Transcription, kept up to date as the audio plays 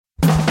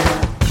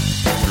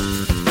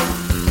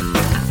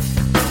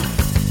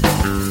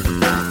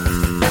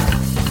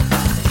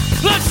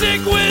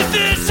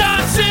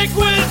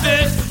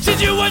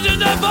Imagine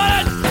the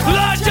bullet,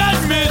 large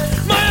and mid.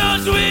 My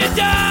own sweet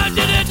time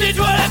didn't teach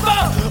what I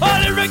found.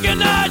 I didn't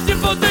recognize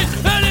simple things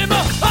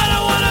anymore. I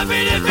don't wanna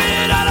be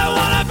defeated. I don't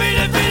wanna be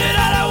defeated.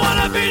 I don't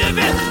wanna be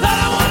defeated. I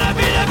don't wanna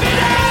be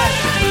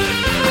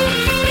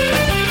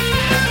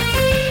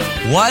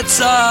defeated.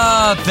 What's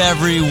up,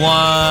 everyone?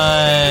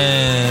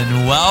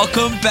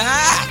 Welcome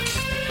back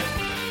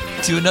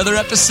to another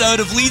episode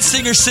of Lead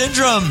Singer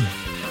Syndrome.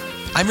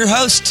 I'm your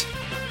host,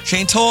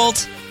 Shane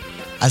Told,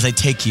 as I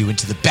take you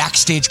into the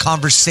backstage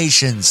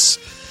conversations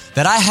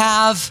that I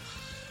have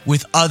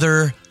with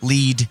other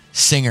lead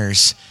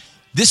singers.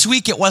 This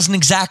week, it wasn't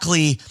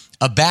exactly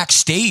a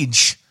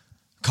backstage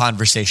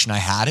conversation I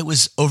had. It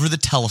was over the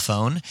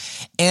telephone,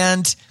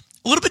 and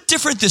a little bit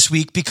different this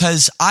week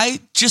because I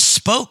just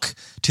spoke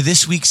to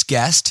this week's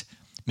guest,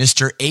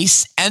 Mr.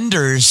 Ace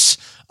Enders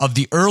of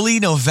the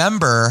early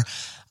November.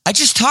 I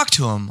just talked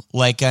to him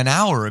like an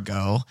hour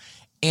ago,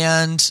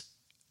 and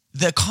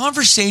the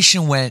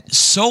conversation went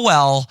so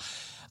well.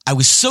 I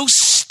was so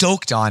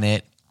stoked on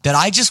it that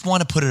I just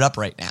want to put it up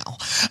right now.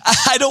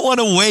 I don't want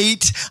to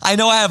wait. I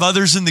know I have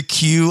others in the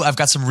queue. I've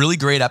got some really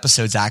great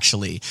episodes,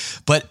 actually.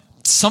 But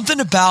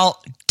something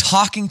about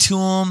talking to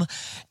him,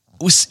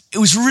 it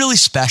was really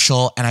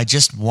special, and I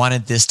just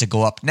wanted this to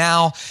go up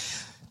now.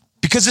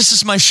 Because this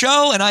is my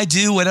show, and I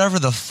do whatever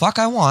the fuck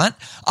I want.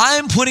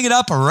 I'm putting it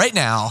up right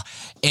now,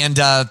 and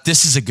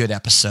this is a good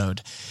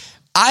episode.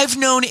 I've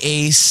known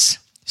Ace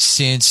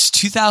since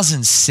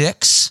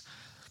 2006.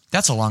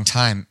 That's a long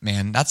time,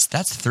 man. That's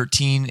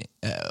 13,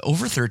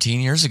 over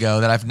 13 years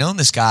ago that I've known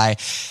this guy.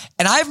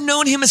 And I've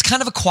known him as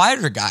kind of a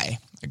quieter guy,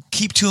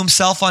 keep to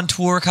himself on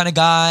tour kind of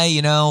guy,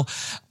 you know,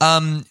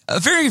 a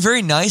very,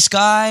 very nice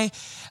guy,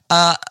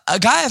 a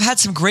guy I've had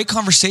some great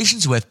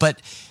conversations with,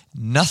 but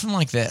nothing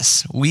like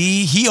this.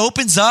 He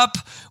opens up,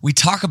 we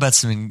talk about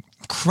some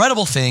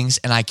incredible things,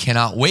 and I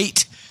cannot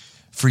wait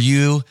for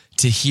you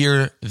to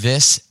hear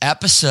this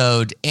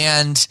episode.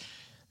 And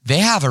they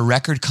have a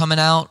record coming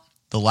out,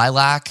 the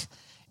Lilac,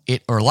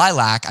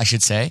 I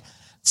should say,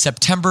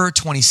 September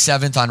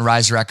 27th on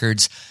Rise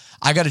Records.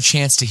 I got a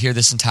chance to hear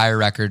this entire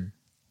record.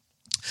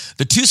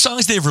 The two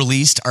songs they've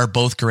released are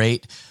both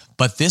great,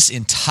 but this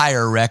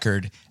entire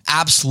record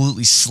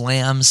absolutely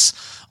slams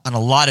on a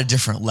lot of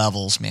different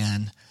levels,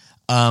 man.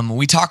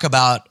 We talk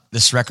about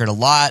this record a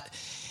lot.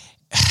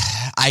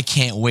 I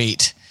can't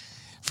wait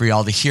for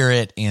y'all to hear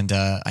it. And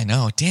I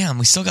know, damn,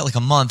 we still got like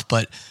a month,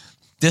 but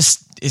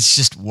this is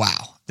just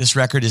wow. This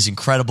record is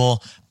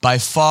incredible. By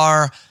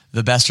far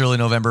the best early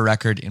November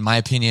record, in my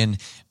opinion,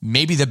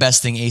 maybe the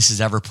best thing Ace has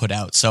ever put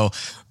out. So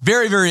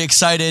very, very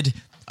excited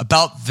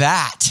about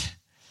that.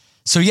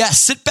 So yeah,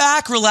 sit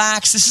back,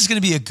 relax. This is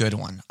going to be a good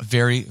one. A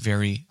very,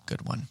 very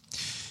good one.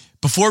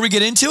 Before we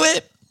get into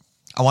it,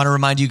 I want to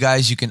remind you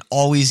guys, you can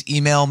always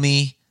email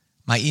me.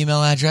 My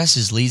email address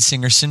is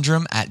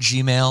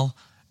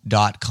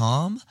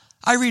leadsingersyndrome@gmail.com.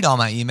 I read all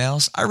my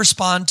emails. I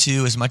respond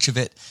to as much of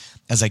it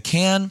as I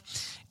can.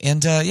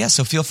 And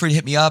so feel free to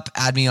hit me up,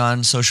 add me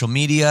on social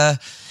media.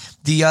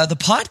 The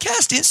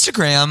podcast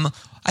Instagram,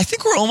 I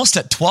think we're almost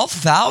at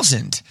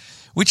 12,000,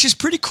 which is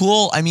pretty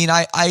cool. I mean,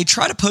 I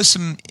try to post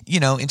some,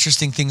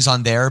 interesting things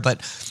on there,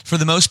 but for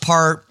the most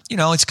part,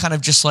 it's kind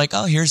of just like,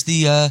 oh, here's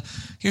the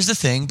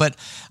thing. But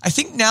I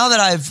think now that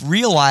I've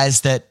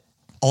realized that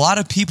a lot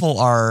of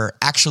people are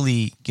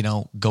actually,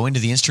 going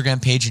to the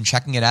Instagram page and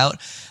checking it out,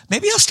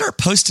 maybe I'll start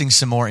posting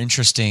some more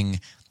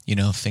interesting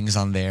things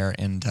on there.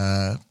 And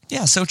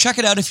so check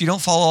it out if you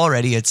don't follow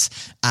already. It's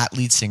at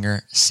Lead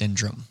Singer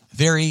Syndrome.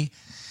 Very,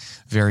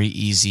 very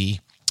easy.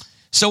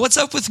 So what's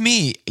up with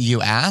me,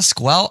 you ask?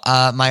 Well,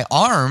 my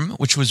arm,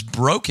 which was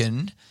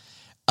broken,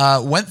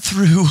 went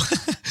through,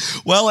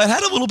 it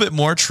had a little bit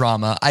more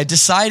trauma. I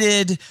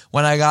decided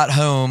when I got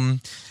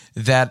home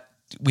that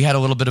we had a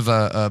little bit of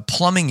a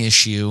plumbing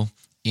issue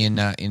in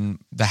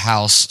the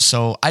house.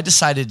 So I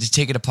decided to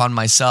take it upon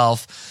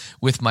myself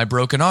with my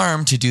broken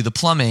arm to do the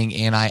plumbing,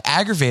 and I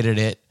aggravated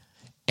it,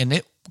 and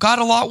it got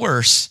a lot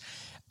worse.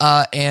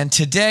 And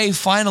today,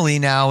 finally,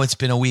 now it's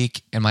been a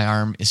week, and my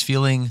arm is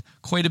feeling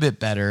quite a bit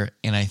better,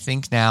 and I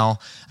think now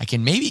I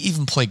can maybe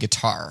even play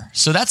guitar.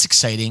 So that's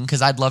exciting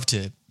because I'd love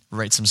to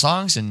write some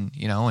songs and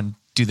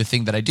do the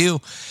thing that I do.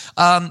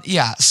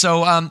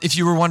 So if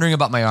you were wondering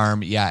about my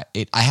arm, I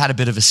had a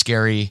bit of a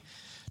scary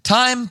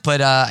time, but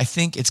I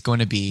think it's going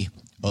to be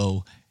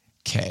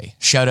okay.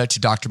 Shout out to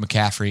Dr.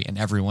 McCaffrey and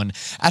everyone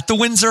at the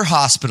Windsor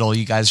Hospital.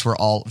 You guys were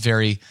all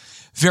very,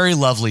 very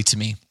lovely to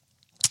me.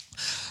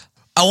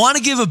 I want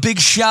to give a big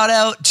shout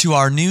out to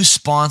our new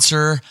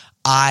sponsor,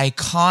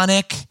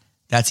 Iconic.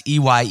 That's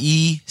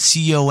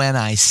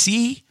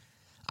EYECONIC.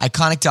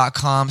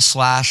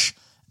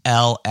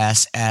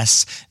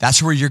 Iconic.com/LSS.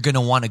 That's where you're going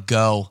to want to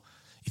go.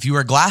 If you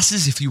wear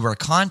glasses, if you wear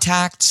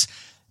contacts,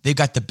 they've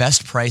got the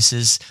best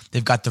prices.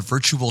 They've got the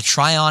virtual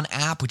try-on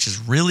app, which is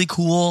really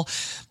cool.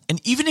 And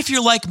even if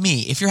you're like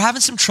me, if you're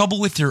having some trouble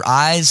with your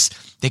eyes,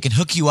 they can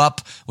hook you up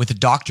with a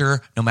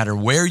doctor no matter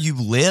where you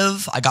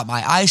live. I got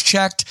my eyes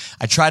checked.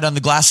 I tried on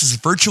the glasses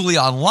virtually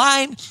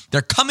online.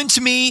 They're coming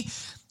to me.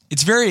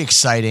 It's very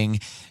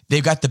exciting.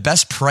 They've got the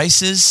best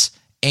prices,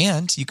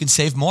 and you can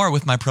save more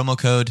with my promo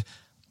code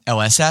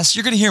LSS.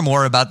 You're going to hear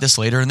more about this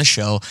later in the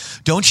show.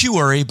 Don't you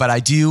worry, but I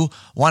do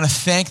want to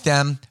thank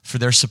them for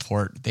their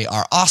support. They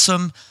are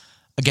awesome.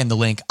 Again, the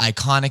link,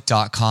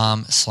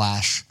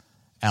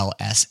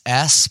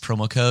 iconic.com/LSS,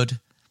 promo code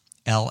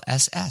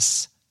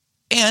LSS.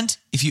 And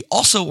if you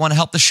also want to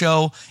help the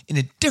show in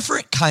a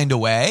different kind of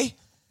way,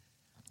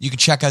 you can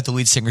check out the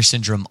Lead Singer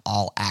Syndrome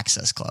All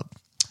Access Club.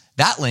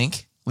 That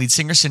link,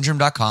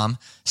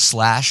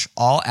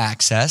 leadsingersyndrome.com/all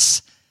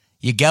access.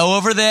 You go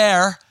over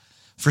there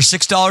for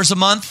 $6 a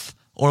month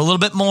or a little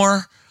bit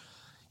more.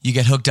 You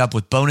get hooked up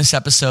with bonus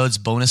episodes,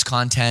 bonus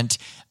content,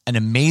 an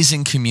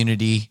amazing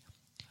community.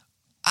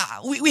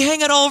 We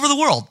hang out all over the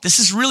world. This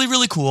is really,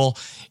 really cool.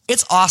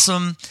 It's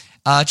awesome.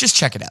 Just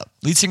check it out.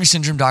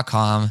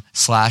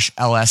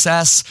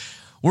 leadsingersyndrome.com/LSS.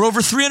 We're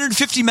over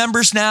 350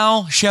 members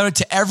now. Shout out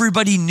to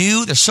everybody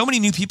new. There's so many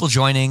new people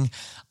joining.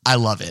 I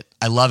love it.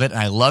 I love it. And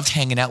I loved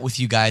hanging out with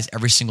you guys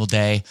every single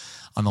day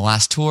on the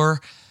last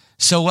tour.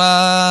 So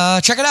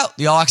check it out.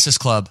 The All Access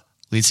Club.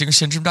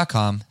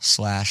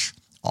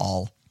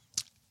 leadsingersyndrome.com/all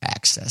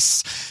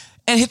access.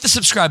 And hit the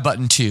subscribe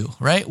button too,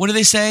 right? What do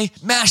they say?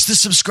 Mash the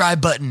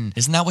subscribe button.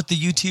 Isn't that what the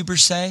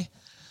YouTubers say?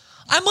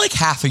 I'm like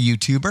half a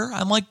YouTuber.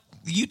 I'm like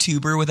the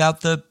YouTuber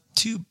without the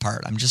tube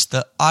part. I'm just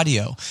the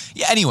audio.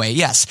 Yeah. Anyway,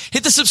 yes.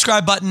 Hit the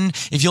subscribe button.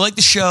 If you like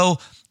the show,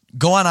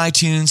 go on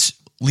iTunes,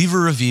 leave a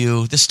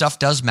review. This stuff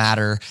does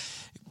matter.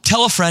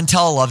 Tell a friend,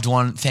 tell a loved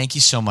one. Thank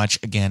you so much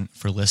again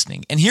for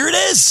listening. And here it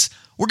is.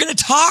 We're going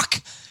to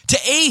talk to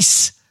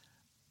Ace.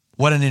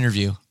 What an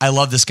interview. I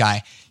love this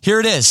guy. Here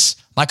it is.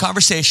 My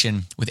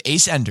conversation with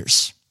Ace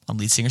Enders on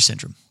Lead Singer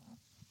Syndrome.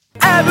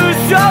 Ever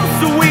so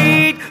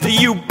sweet,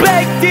 you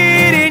baked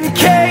it in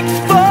cakes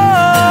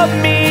for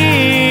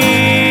me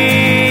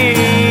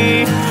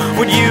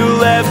when you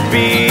left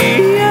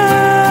behind.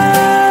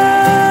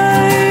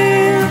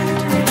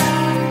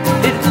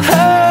 It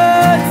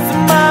hurts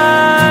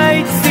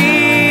my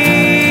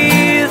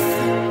teeth,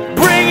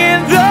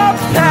 bringing the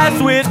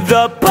past with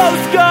the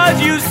postcards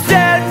you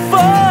sent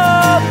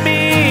for me.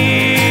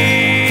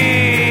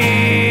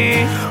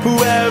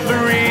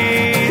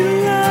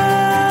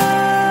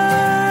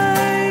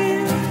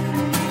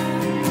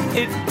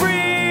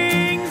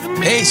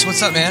 Ace,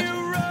 what's up,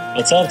 man?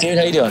 What's up, dude?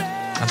 How you doing?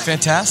 I'm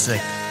fantastic.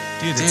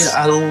 Dude,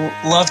 I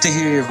love to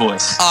hear your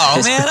voice.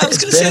 Oh, man, I was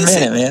going to say the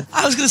same. Man.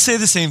 I was going to say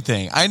the same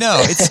thing. I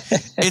know.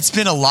 It's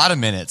been a lot of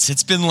minutes.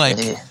 It's been like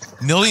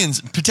millions,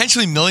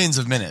 potentially millions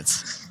of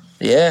minutes.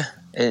 Yeah,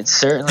 it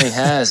certainly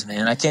has,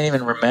 man. I can't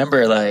even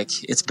remember. Like,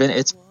 it's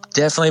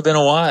definitely been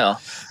a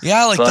while.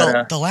 Yeah,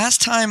 like the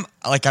last time,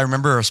 like I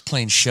remember us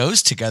playing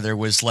shows together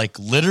was like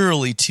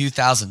literally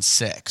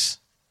 2006.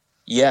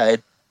 Yeah,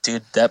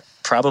 dude, that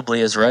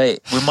probably is right.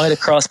 We might have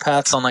crossed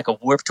paths on like a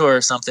Warped Tour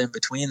or something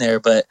between there,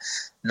 but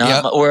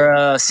not or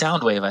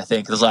Soundwave. I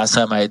think the last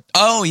time I.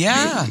 Oh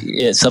yeah,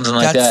 something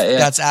like that. Yeah.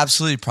 That's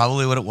absolutely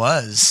probably what it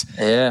was.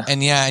 Yeah,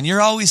 and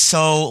you're always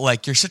so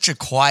like you're such a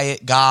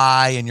quiet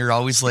guy, and you're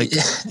always like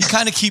you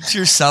kind of keep to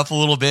yourself a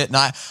little bit. And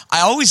I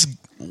always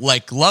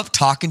like love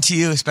talking to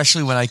you,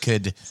 especially when I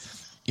could,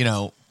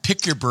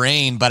 pick your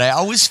brain. But I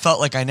always felt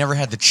like I never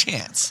had the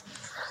chance.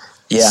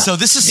 Yeah. So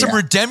this is some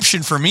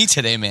redemption for me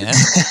today, man.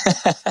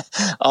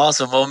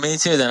 Awesome. Well, me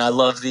too. Then I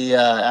love the.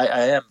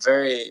 I am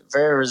very,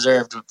 very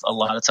reserved a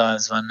lot of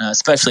times when,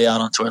 especially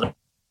out on tour. Oh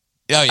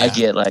yeah. I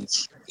get like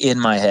in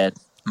my head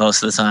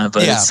most of the time,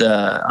 but it's.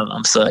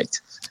 I'm psyched.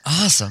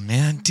 Awesome,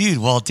 man, dude.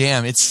 Well,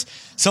 damn, it's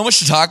so much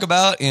to talk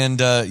about, and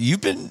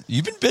you've been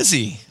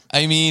busy.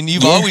 I mean,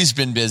 you've always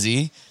been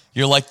busy.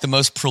 You're like the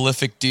most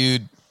prolific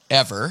dude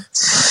ever.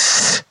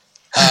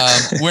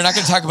 We're not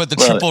going to talk about the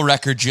triple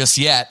record just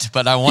yet,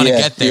 but I want to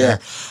get there.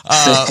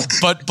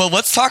 But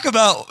let's talk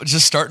about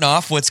just starting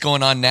off what's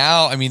going on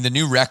now. I mean, the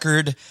new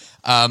record.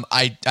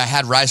 I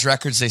had Rise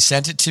Records. They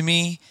sent it to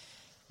me,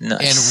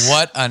 and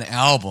what an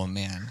album,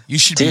 man! You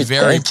should be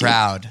very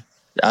proud.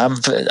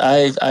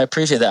 I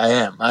appreciate that. I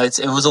am.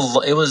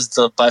 It was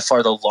by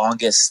far the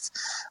longest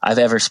I've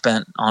ever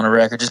spent on a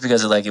record, just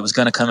because it was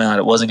going to come out,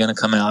 it wasn't going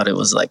to come out. It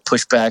was like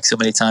pushed back so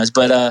many times,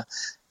 but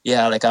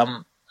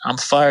I'm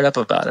fired up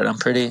about it. I'm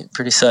pretty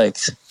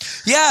psyched.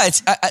 Yeah,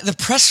 it's the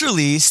press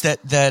release that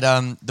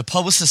the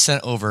publicist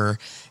sent over.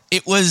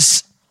 It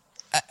was,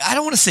 I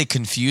don't want to say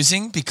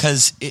confusing,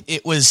 because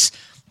it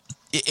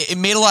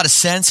made a lot of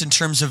sense in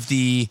terms of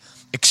the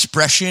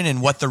expression and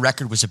what the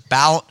record was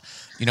about.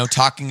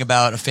 Talking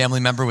about a family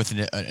member with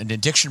an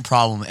addiction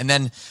problem, and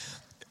then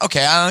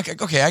I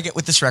get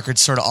what this record's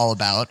sort of all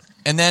about.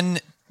 And then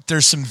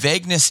there's some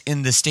vagueness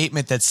in the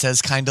statement that says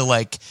kind of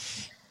like,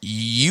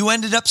 you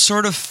ended up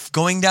sort of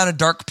going down a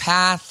dark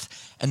path,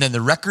 and then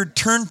the record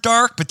turned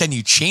dark, but then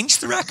you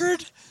changed the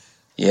record.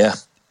 Yeah,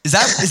 is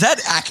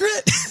that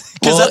accurate?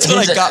 Because that's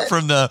what I got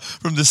from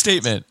the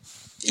statement.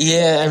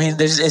 Yeah, I mean,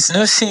 it's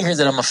no secret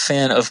that I'm a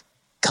fan of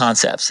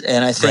concepts,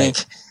 and I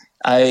think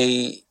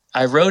I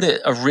wrote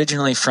it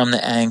originally from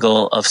the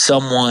angle of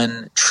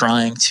someone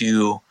trying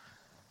to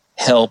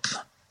help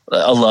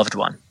a loved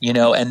one,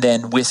 and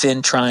then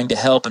within trying to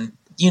help and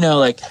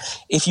like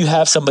if you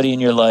have somebody in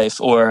your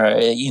life or,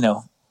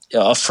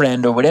 a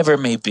friend or whatever it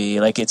may be,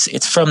 like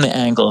it's from the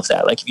angle of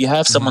that. Like if you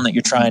have someone that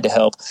you're trying to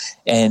help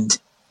and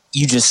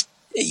you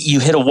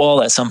hit a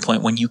wall at some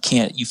point when you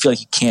feel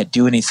like you can't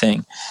do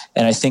anything.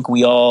 And I think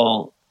we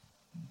all,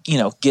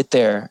 get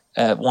there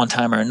at one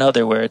time or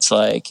another where it's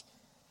like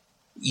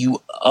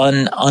you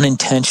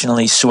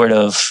unintentionally sort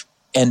of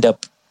end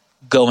up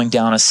going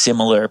down a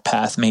similar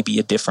path, maybe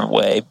a different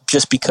way,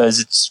 just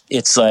because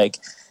it's like,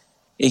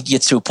 it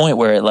gets to a point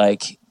where it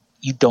like,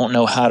 you don't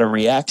know how to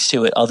react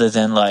to it other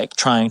than like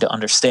trying to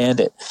understand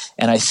it.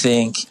 And I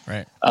think,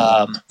 right.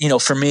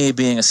 For me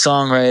being a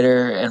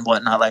songwriter and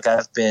whatnot, like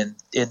I've been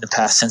in the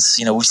past since,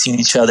 we've seen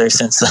each other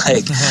since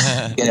like,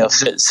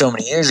 so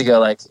many years ago,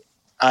 like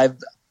I've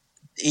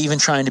even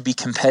trying to be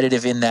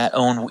competitive in that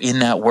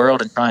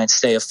world and try and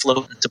stay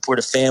afloat and support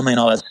a family and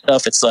all that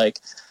stuff. It's like,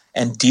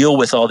 and deal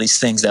with all these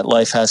things that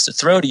life has to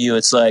throw to you.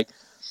 It's like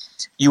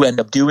you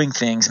end up doing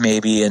things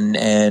maybe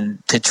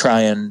and to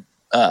try and,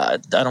 I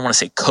don't want to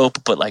say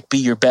cope, but like be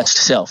your best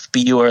self,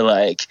 be your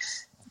like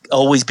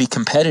always be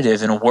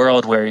competitive in a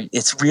world where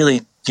it's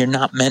really, you're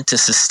not meant to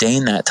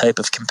sustain that type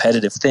of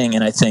competitive thing.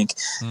 And I think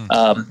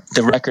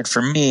the record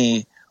for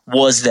me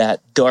was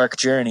that dark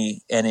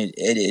journey, and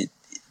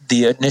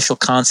the initial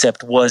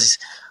concept was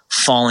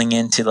falling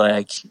into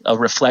like a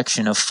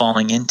reflection of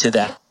falling into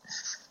that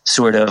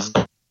sort of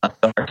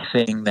dark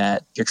thing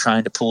that you're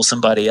trying to pull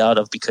somebody out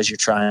of because you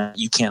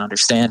can't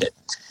understand it.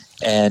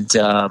 And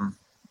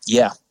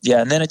yeah.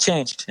 And then it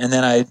changed. And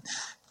then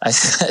I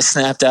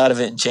snapped out of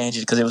it and changed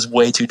it because it was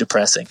way too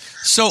depressing.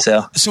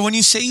 So when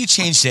you say you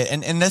changed it,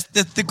 and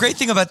the great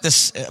thing about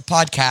this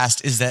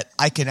podcast is that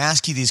I can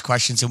ask you these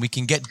questions and we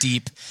can get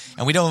deep,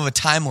 and we don't have a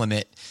time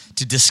limit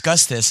to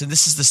discuss this. And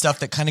this is the stuff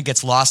that kind of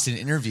gets lost in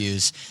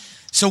interviews.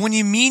 So when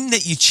you mean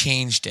that you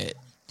changed it,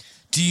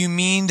 do you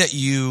mean that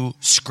you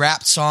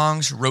scrapped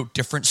songs, wrote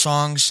different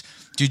songs?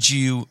 Did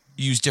you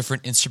use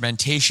different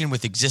instrumentation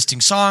with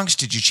existing songs?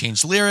 Did you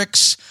change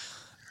lyrics?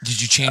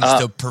 Did you change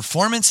the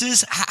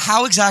performances?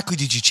 How exactly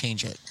did you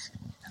change it?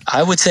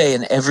 I would say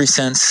in every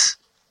sense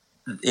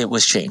it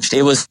was changed.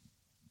 It was,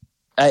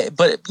 a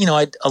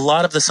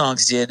lot of the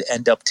songs did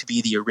end up to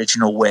be the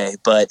original way,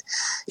 but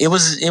it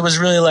was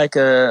really like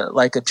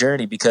a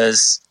journey,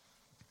 because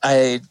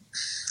I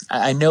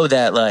know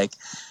that like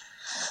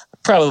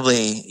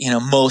probably,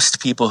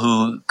 most people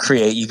who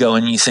create, you go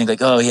and you think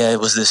like, oh yeah, it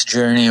was this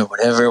journey or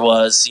whatever it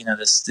was,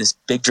 this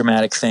big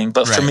dramatic thing.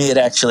 But for me, it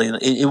actually,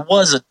 it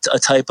was a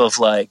type of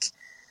like,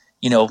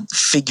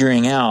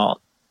 figuring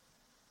out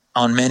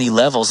on many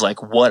levels,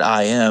 like what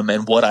I am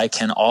and what I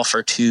can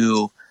offer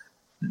to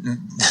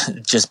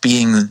just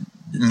being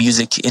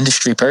music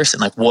industry person,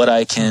 like what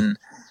I can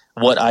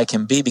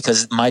be,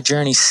 because my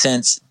journey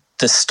since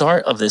the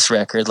start of this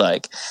record,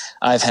 like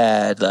I've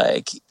had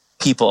like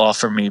people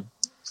offer me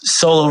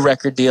solo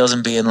record deals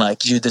and being like,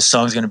 dude, this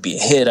song's going to be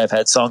a hit. I've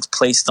had songs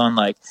placed on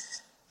like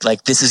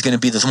this is going to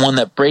be this one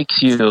that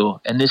breaks you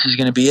and this is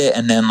going to be it.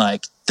 And then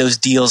like those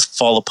deals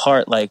fall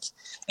apart. Like,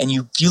 and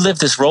you live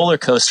this roller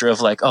coaster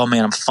of like, oh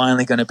man, I'm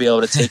finally going to be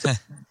able to take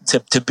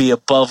to be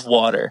above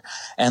water.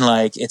 And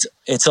like,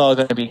 it's all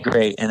going to be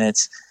great. And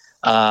it's,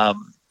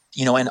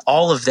 and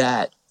all of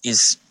that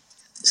is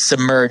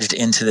submerged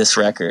into this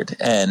record.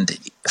 And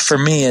for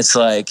me, it's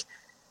like,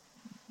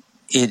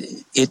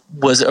 it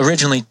was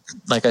originally,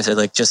 like I said,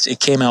 like just, it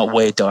came out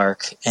way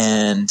dark,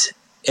 and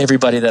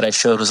everybody that I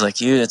showed was like,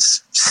 dude,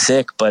 it's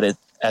sick, but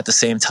at the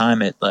same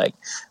time, it like,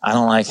 I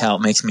don't like how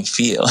it makes me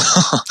feel.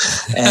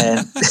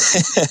 and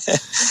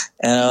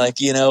I'm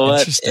like, you know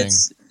what?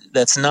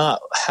 That's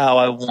not how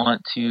I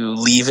want to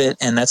leave it.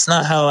 And that's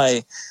not how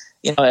I,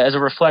 as a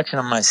reflection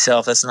of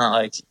myself, that's not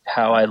like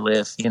how I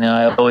live.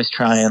 I always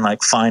try and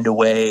like find a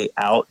way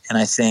out. And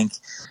I think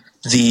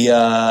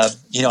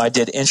I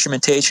did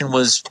instrumentation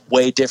was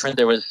way different.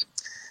 There was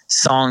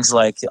songs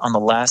like on the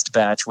last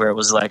batch where it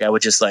was like, I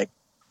would just like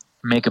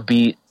make a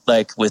beat,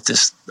 like with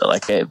this,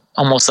 like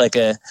almost like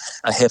a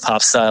hip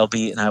hop style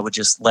beat. And I would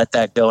just let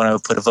that go, and I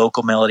would put a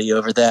vocal melody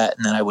over that.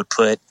 And then I would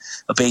put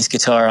a bass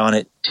guitar on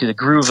it to the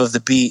groove of the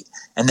beat.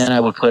 And then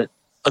I would put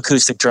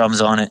acoustic drums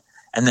on it.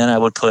 And then I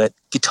would put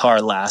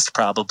guitar last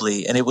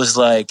probably. And it was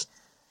like,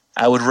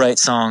 I would write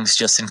songs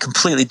just in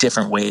completely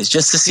different ways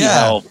just to see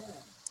how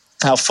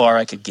far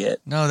I could get.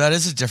 No, that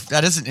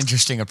is an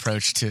interesting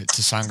approach to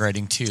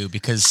songwriting too,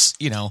 because,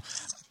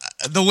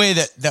 the way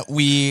that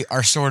we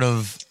are sort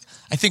of,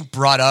 I think,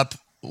 brought up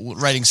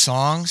writing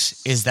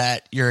songs is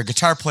that you're a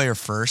guitar player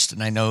first,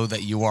 and I know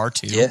that you are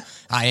too. Yeah.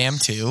 I am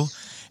too.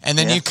 And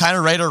then you kind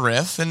of write a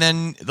riff, and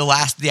then the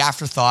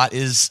afterthought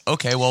is,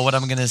 okay, well, what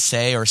am I going to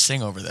say or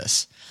sing over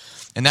this?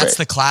 And that's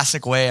the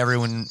classic way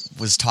everyone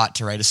was taught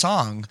to write a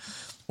song,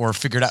 or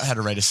figured out how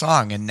to write a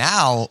song. And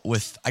now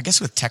with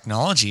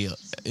technology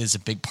is a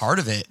big part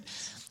of it.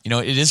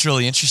 It is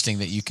really interesting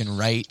that you can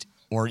write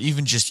or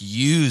even just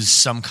use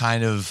some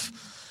kind of,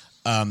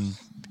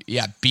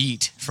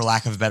 beat, for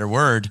lack of a better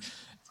word,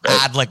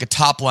 add like a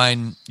top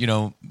line,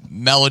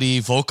 melody,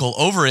 vocal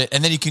over it.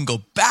 And then you can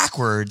go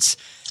backwards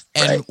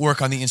and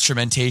work on the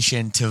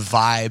instrumentation to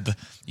vibe,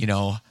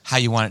 how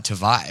you want it to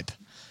vibe.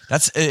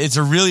 It's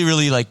a really,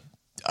 really like,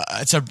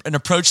 it's an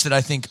approach that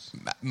I think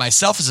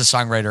myself as a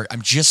songwriter,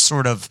 I'm just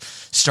sort of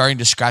starting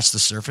to scratch the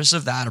surface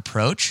of that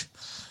approach.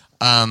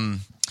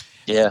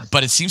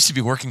 But it seems to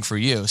be working for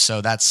you.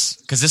 So that's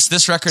because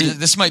this record,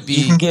 this might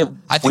be,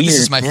 I think this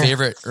is my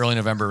favorite Early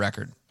November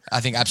record. I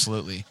think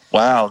absolutely.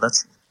 Wow.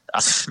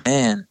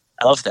 Man,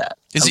 I love that.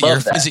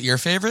 Is it your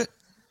favorite?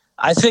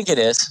 I think it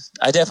is.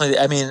 I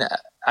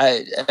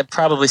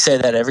probably say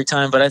that every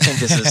time, but I think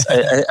this is,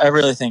 I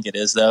really think it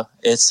is though.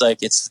 It's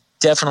like, it's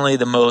definitely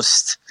the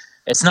most,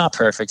 it's not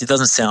perfect. It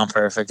doesn't sound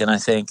perfect. And I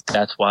think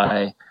that's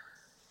why,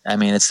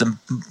 it's the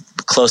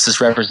closest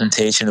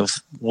representation of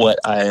what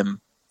I am,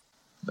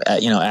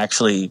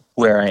 actually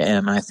where I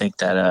am. And I think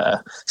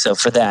that, so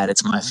for that,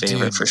 it's my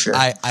favorite for sure.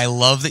 I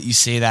love that you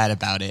say that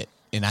about it.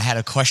 And I had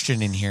a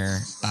question in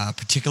here,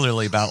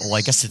 particularly about,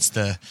 I guess it's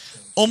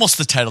almost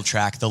the title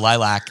track, the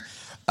Lilac.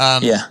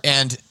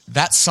 And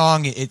that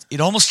song,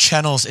 it almost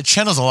channels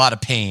a lot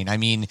of pain. I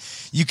mean,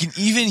 you can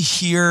even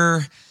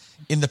hear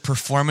in the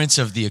performance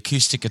of the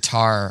acoustic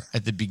guitar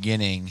at the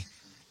beginning,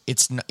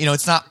 it's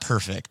not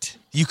perfect.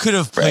 You could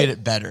have played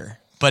it better,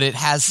 but it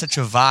has such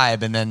a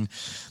vibe. And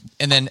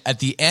then at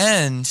the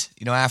end,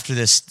 after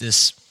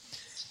this,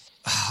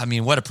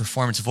 what a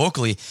performance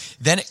vocally.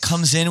 Then it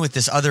comes in with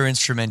this other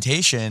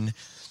instrumentation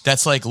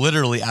that's like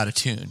literally out of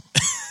tune.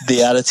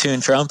 The out of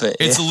tune trumpet.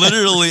 It's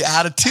literally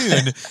out of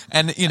tune.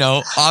 And,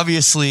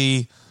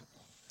 obviously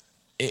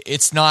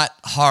it's not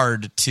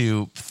hard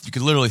you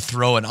could literally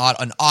throw an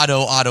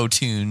auto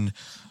tune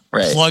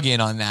plug in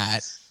on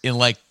that in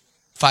like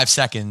 5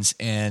 seconds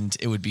and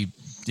it would be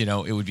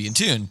in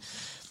tune.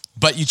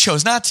 But you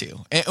chose not to.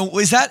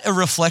 Is that a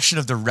reflection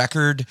of the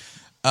record?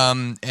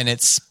 And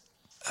it's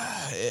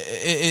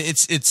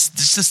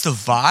just the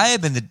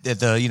vibe and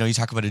the you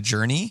talk about a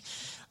journey.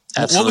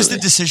 Absolutely. What was the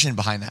decision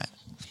behind that?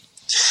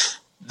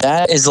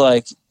 That is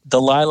like the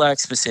lilac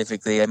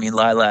specifically. I mean,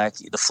 lilac,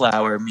 the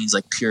flower means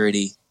like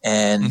purity.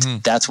 And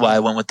that's why I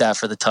went with that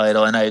for the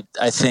title. And I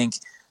think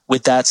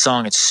with that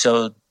song, it's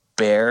so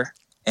bare.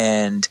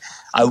 And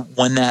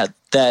when that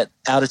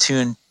out of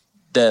tune,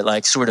 that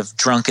like sort of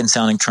drunken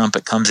sounding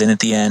trumpet comes in at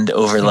the end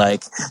over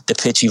like the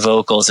pitchy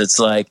vocals, it's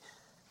like,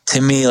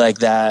 to me, like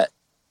that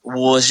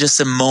was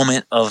just a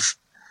moment of,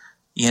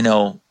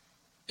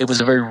 it was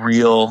a very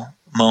real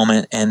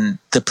moment. And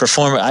the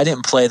performer, I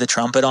didn't play the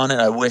trumpet on it.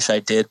 I wish I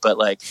did, but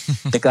like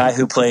the guy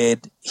who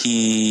played,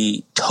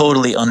 he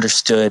totally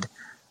understood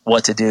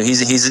what to do.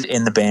 He's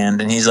in the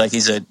band and he's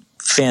a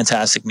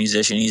fantastic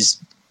musician.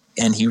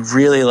 And he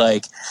really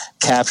like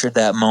captured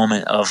that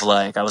moment of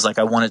like, I was like,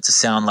 I want it to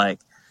sound like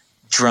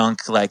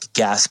drunk, like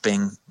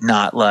gasping,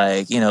 not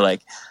like, like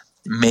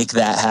make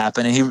that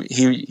happen. And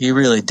he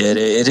really did.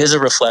 It is a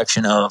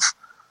reflection of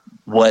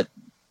what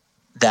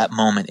that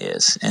moment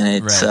is. And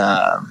it's,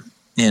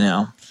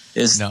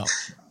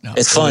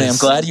 it's funny. I'm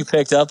glad you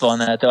picked up on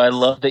that though. I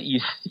love that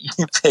you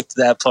picked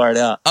that part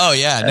out. Oh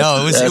yeah.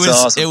 No, it was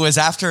awesome. It was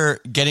after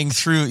getting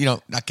through,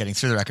 not getting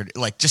through the record,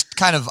 like just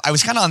I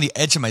was kind of on the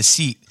edge of my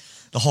seat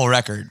the whole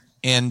record,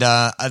 and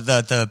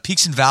the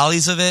peaks and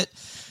valleys of it,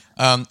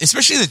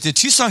 especially the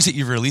two songs that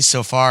you've released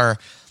so far.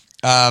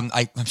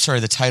 I'm sorry,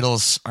 the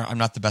titles I'm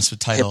not the best with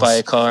titles. Hit by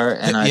a car,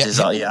 and I'm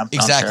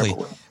exactly.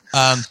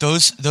 I'm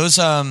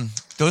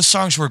those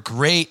songs were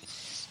great,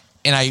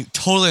 and I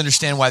totally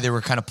understand why they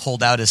were kind of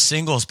pulled out as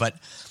singles. But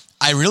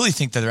I really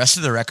think that the rest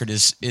of the record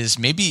is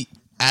maybe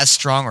as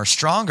strong or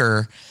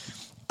stronger.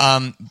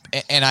 And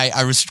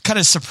I was kind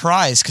of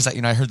surprised because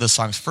I heard those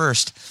songs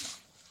first.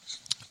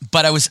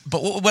 But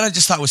what I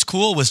just thought was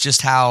cool was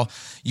just how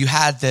you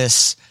had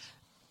this.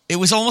 It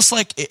was almost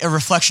like a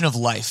reflection of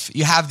life.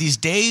 You have these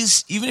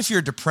days, even if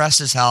you're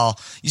depressed as hell,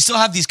 you still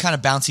have these kind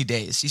of bouncy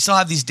days. You still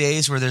have these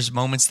days where there's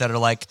moments that are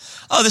like,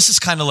 oh, this is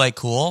kind of like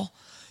cool,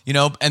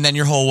 and then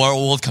your whole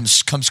world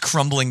comes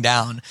crumbling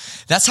down.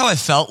 That's how I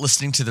felt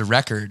listening to the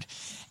record.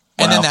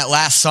 And Wow. then that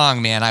last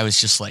song, man, I was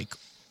just like,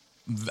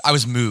 I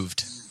was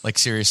moved, like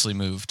seriously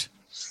moved.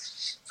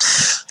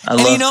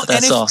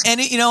 That's awesome.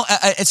 And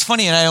it's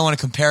funny, and I don't want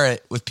to compare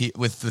it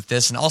with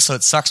this. And also,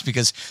 it sucks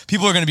because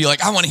people are going to be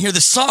like, "I want to hear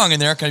this song,"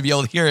 and they're not going to be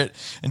able to hear it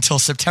until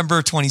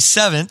September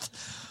 27th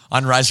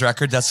on Rise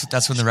Record.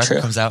 That's when the record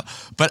comes out.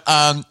 But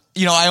I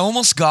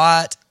almost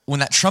got when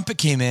that trumpet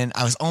came in.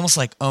 I was almost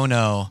like, "Oh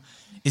no,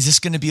 is this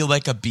going to be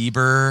like a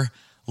Bieber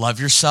Love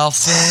Yourself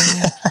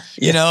thing?"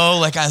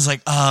 Like I was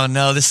like, "Oh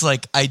no, this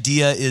like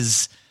idea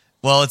is."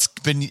 Well,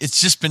 it's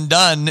just been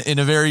done in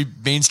a very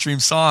mainstream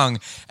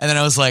song. And then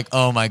I was like,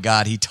 oh my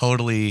God, he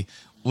totally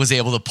was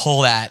able to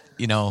pull that,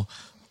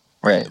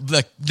 Right.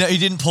 Like he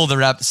didn't pull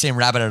the same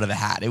rabbit out of the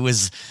hat. It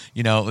was,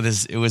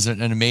 it was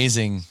an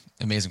amazing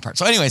part.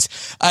 So anyways,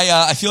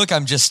 I feel like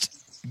I'm just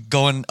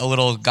going a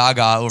little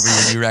gaga over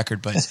your new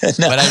record, but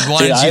but I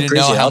wanted you to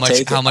know how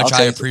much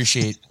I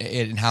appreciate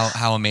it and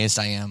how amazed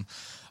I am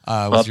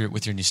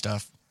with your new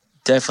stuff.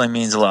 Definitely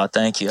means a lot.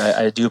 Thank you.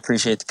 I do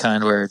appreciate the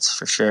kind words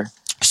for sure.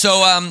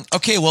 So,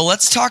 okay, well,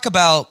 let's talk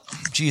about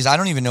geez, I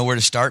don't even know where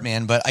to start,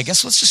 man. But I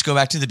guess let's just go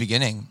back to the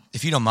beginning,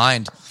 if you don't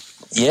mind.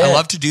 Yeah. I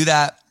love to do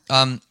that.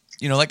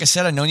 Like I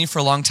said, I've known you for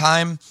a long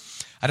time.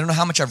 I don't know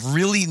how much I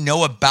really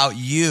know about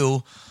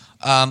you.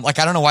 I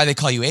don't know why they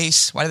call you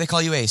Ace. Why do they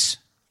call you Ace?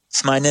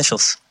 It's my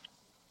initials.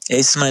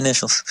 Ace is my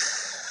initials.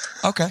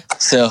 Okay.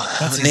 So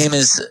name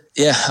is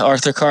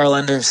Arthur Carl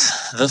Enders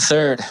the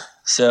third.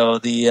 So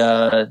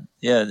the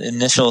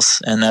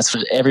initials, and that's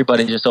what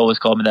everybody just always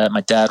called me that.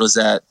 My dad was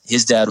that.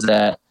 His dad was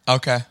that.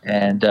 Okay.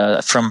 And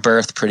from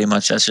birth, pretty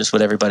much, that's just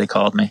what everybody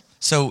called me.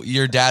 So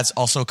your dad's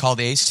also called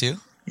Ace too?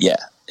 Yeah.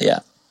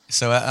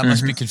 So that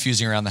must be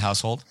confusing around the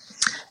household.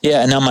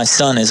 Yeah, and now my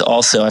son is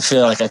also. I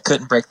feel like I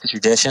couldn't break the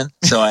tradition,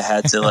 so I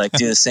had to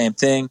do the same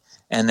thing.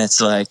 And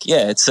it's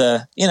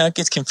it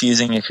gets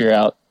confusing if you're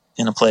out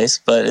in a place,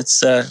 but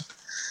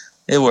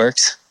it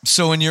works.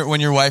 So when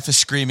your wife is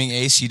screaming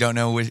Ace, you don't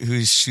know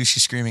who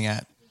she's screaming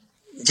at.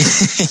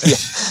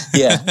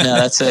 yeah.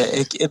 No,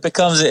 it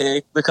becomes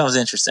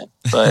interesting,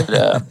 but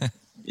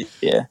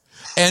yeah.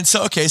 And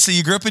so so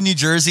you grew up in New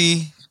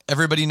Jersey.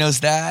 Everybody knows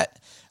that.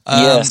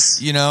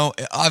 Yes.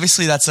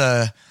 Obviously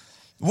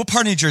what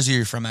part of New Jersey are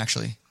you from,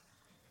 actually?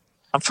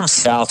 I'm from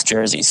South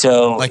Jersey,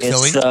 so like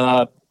it's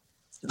Philly?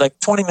 like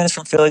 20 minutes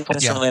from Philly, 20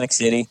 minutes from Atlantic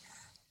City,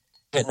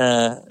 right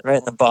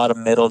in the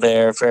bottom middle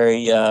there.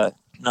 Very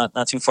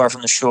not too far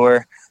from the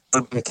shore,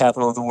 the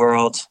capital of the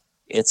world.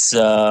 It's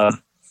a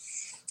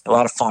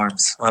lot of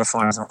farms and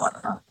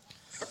whatnot.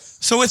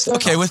 So what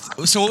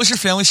was your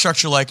family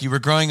structure like? You were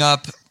growing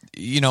up,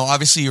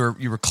 obviously you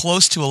were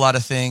close to a lot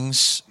of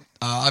things.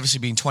 Obviously,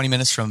 being 20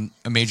 minutes from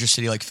a major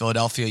city like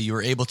Philadelphia, you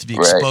were able to be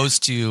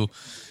exposed to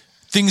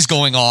things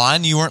going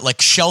on. You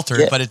weren't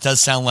sheltered, but it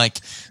does sound like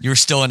you were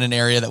still in an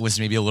area that was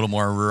maybe a little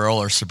more rural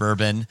or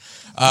suburban.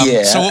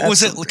 So what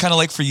was it kind of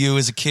like for you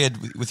as a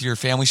kid with your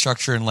family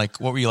structure, and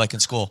what were you like in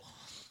school?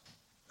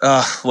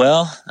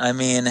 Well, I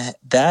mean,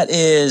 that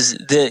is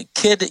the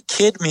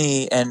kid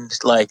me and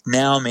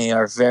now me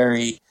are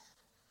very,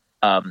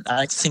 I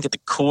like to think at the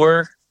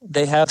core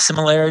they have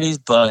similarities,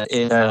 but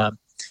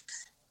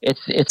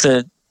it's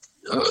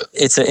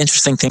an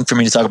interesting thing for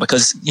me to talk about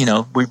because,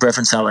 we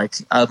reference how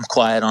I'm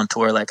quiet on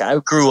tour. I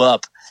grew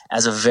up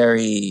as a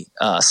very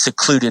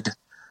secluded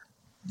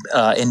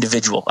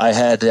individual. I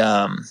had,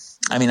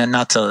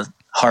 not to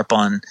harp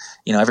on,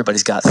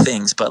 everybody's got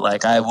things,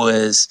 but I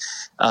was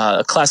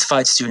a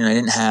classified student. I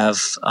didn't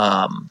have,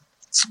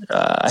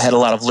 I had a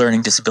lot of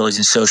learning disabilities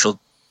and social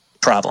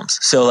problems.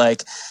 So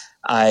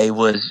I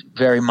was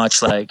very much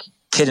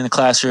kid in the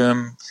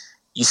classroom.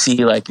 You see,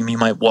 you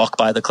might walk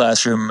by the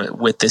classroom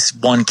with this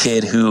one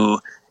kid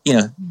who,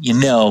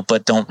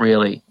 but don't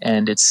really.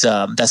 And it's,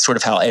 that's sort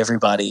of how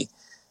everybody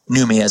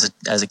knew me as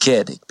a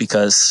kid,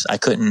 because I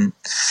couldn't,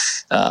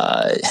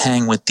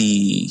 hang with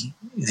the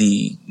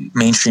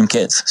mainstream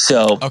kids.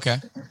 So,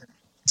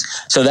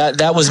 so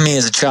that was me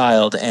as a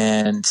child,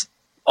 and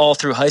all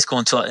through high school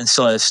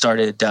until I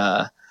started,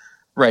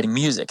 writing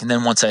music. And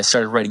then once I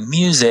started writing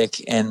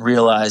music and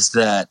realized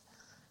that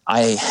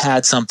I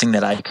had something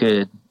that I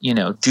could,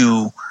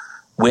 do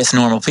with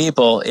normal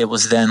people, it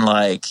was then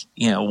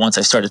once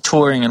I started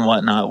touring and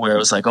whatnot, where it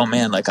was oh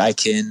man, I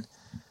can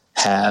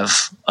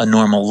have a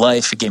normal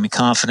life. It gave me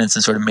confidence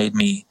and sort of made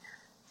me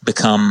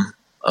become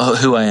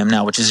who I am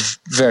now, which is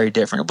very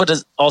different. But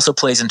it also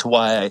plays into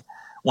why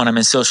when I'm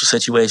in social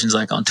situations,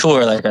 on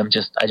tour, I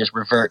just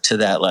revert to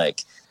that,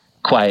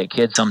 quiet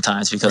kid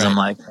sometimes, because I'm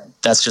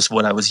that's just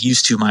what I was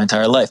used to my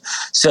entire life.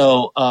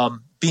 So,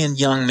 being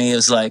young me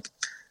is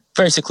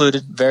very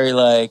secluded, very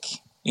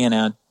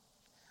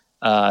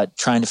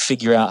trying to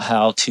figure out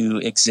how to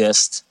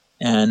exist.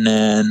 And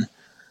then,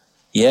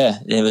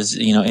 it was,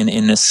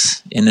 in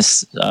this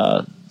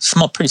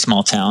pretty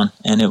small town.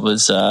 And it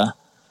was, How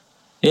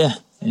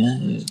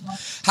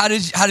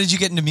did you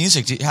get into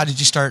music? How did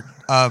you start,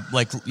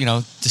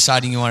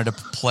 deciding you wanted to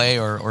play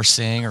or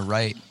sing or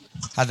write?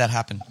 How'd that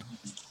happen?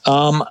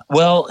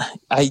 Well,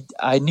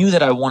 I knew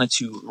that I wanted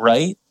to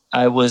write.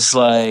 I was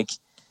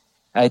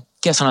I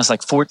guess when I was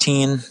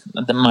 14,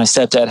 my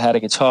stepdad had a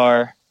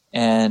guitar,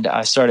 and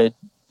I started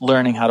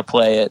learning how to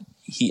play it.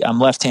 I'm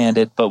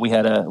left-handed, but we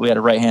had a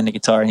right-handed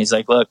guitar, and he's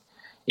like, "Look,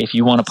 if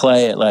you want to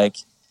play it,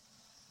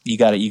 you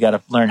got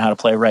to learn how to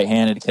play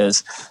right-handed,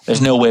 because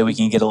there's no way we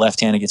can get a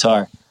left-handed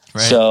guitar."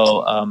 Right.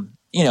 So,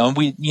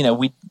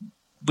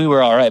 we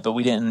were all right, but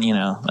we didn't,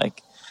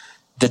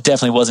 that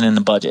definitely wasn't in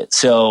the budget.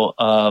 So,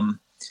 I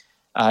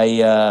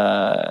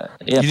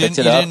picked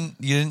it up.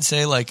 You didn't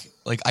say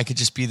I could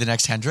just be the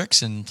next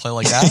Hendrix and play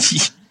like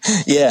that?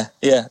 Yeah,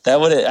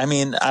 that would.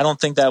 I don't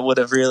think that would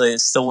have really.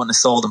 Still wouldn't have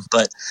sold him,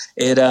 but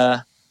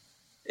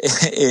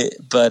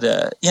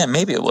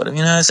maybe it would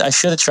have. I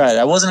should have tried.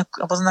 I wasn't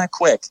that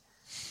quick,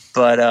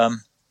 but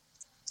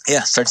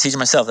started teaching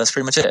myself. That's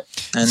pretty much it.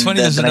 And it's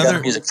funny. Then I got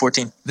into music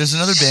 14. There's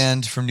another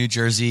band from New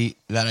Jersey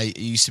that I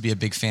used to be a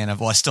big fan of.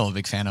 Well, I'm still a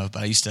big fan of,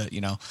 but I used to,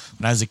 when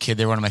I was a kid,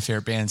 they were one of my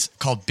favorite bands,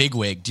 called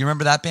Bigwig. Do you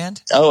remember that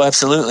band? Oh,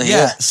 absolutely.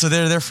 Yeah. So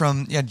they're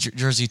from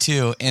Jersey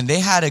too, and they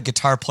had a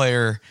guitar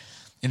player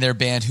in their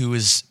band who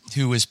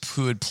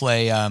would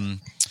play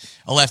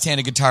a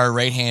left-handed guitar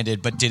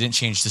right-handed, but didn't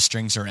change the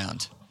strings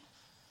around.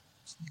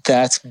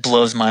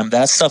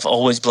 That stuff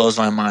always blows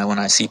my mind when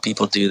I see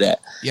people do that.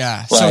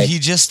 Yeah. Like, so he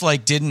just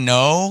like didn't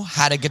know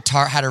had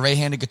a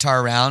right-handed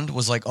guitar around,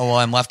 was like, oh, well,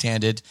 I'm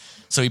left-handed.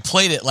 So he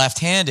played it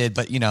left-handed,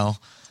 but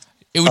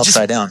it would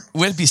upside down. It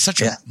would be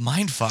such a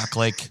mind fuck.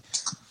 Like,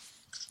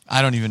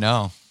 I don't even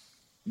know.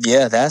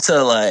 Yeah. That's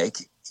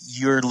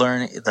you're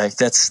learning, like,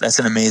 that's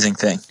an amazing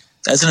thing.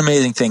 That's an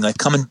amazing thing. Like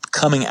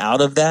coming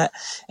out of that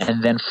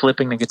and then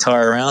flipping the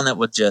guitar around, that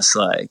would just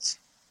that'd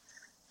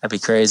be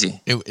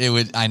crazy. It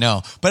would, I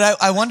know. But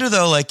I wonder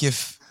though, like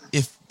if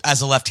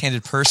as a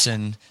left-handed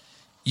person,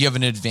 you have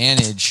an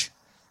advantage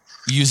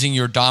using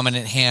your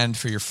dominant hand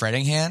for your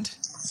fretting hand.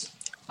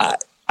 I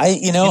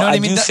mean?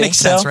 That makes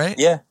sense, right?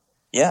 Yeah.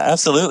 Yeah,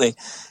 absolutely.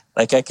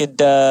 Like I could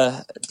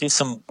do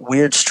some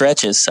weird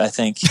stretches, I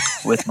think,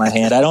 with my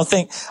hand.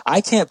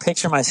 I can't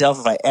picture myself,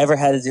 if I ever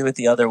had to do it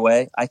the other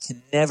way, I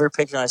can never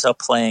picture myself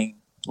playing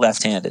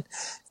left-handed.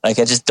 Like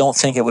I just don't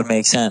think it would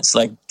make sense.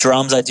 Like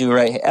drums I do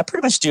right. I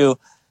pretty much do,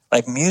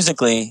 like,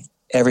 musically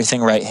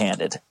everything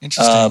right-handed.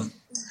 Interesting.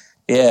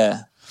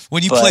 Yeah.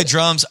 When you play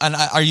drums, and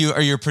are you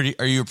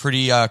a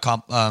pretty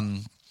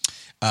competent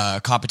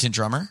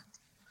drummer?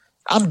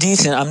 I'm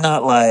decent. I'm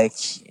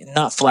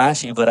not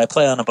flashy, but I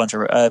play on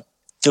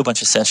do a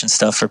bunch of session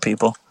stuff for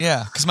people.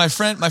 Yeah, because my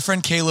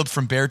friend Caleb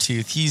from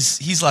Beartooth,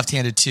 he's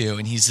left-handed too,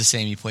 and he's the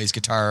same. He plays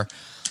guitar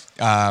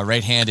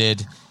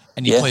right-handed,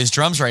 and he plays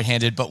drums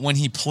right-handed. But when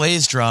he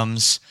plays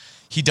drums,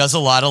 he does a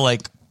lot of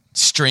like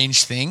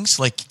strange things,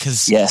 like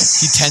because he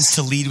tends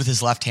to lead with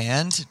his left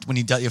hand when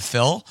he does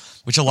fill,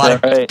 which a lot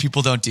of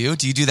people don't do.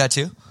 Do you do that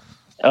too?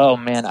 Oh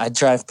man, I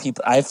drive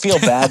people. I feel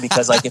bad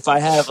because if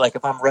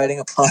I'm writing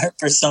a part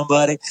for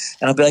somebody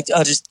and I'll be like,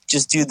 oh,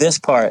 just do this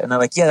part, and they're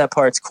like, yeah, that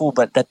part's cool,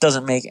 but that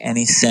doesn't make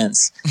any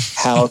sense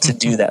how to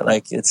do that.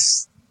 Like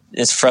it's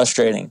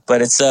frustrating,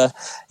 but it's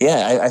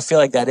I feel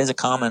like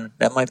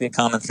that might be a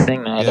common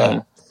thing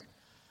that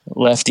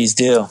lefties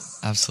do.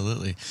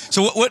 Absolutely.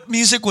 So what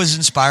music was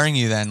inspiring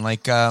you then?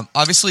 Like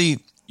obviously,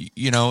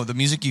 the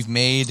music you've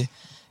made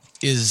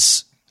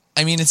is,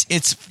 I mean,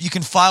 it's you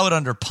can file it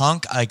under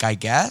punk, like, I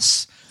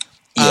guess.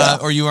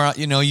 Or you are,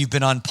 you've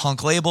been on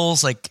punk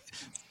labels, like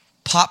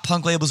pop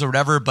punk labels or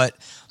whatever, but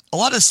a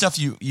lot of the stuff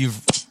you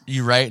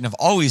write and have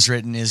always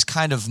written is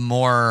kind of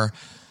more,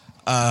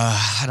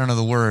 I don't know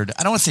the word.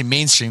 I don't want to say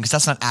mainstream because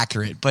that's not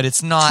accurate, but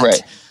it's not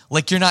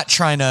like you're not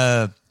trying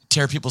to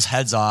tear people's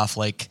heads off,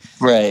 like,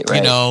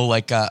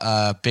 like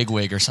a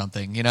bigwig or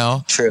something,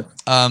 True.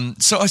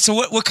 So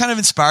what kind of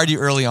inspired you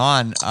early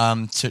on,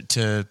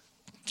 to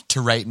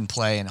write and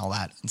play and all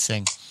that and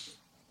sing?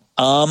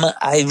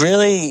 I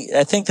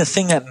think the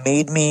thing that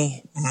made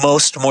me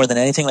more than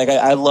anything, like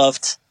I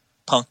loved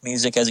punk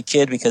music as a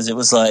kid because it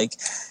was like,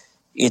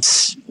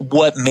 it's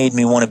what made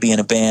me want to be in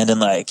a band and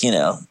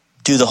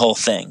do the whole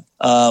thing.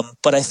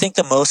 But I think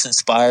the most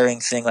inspiring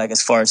thing, like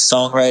as far as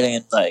songwriting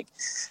and like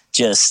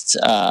just,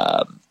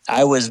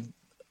 I was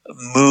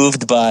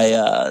moved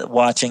by,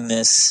 watching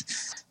this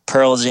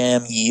Pearl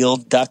Jam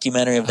Yield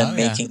documentary of them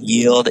making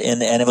Yield.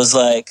 And it was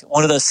like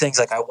one of those things,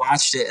 like I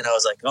watched it and I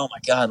was like, oh my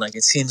God, like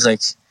it seems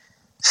like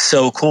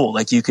so cool.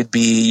 Like you could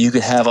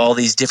have all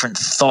these different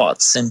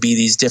thoughts and be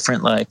these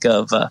different, it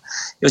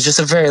was just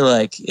a very,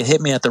 it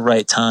hit me at the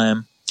right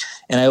time.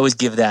 And I always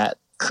give that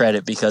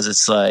credit because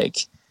it's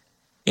like,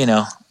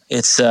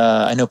 it's,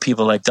 I know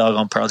people like dog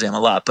on Pearl Jam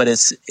a lot, but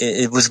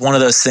it was one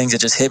of those things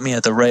that just hit me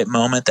at the right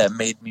moment that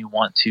made me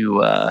want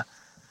to,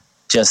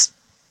 just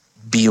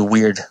be a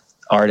weird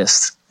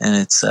artist. And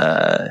it's,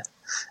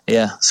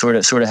 sort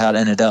of how it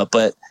ended up.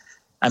 But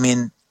I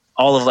mean,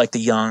 all of the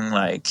young,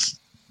 like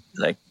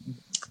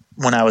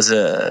when I was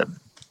I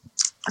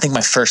think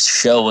my first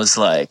show was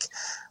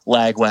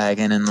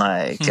Lagwagon and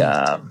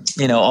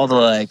all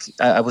the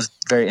I was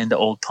very into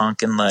old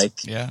punk and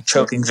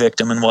Choking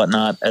Victim and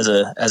whatnot as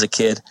a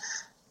kid.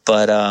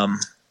 But I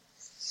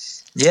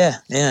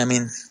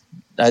mean,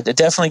 I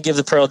definitely give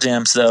the Pearl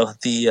Jams though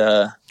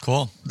the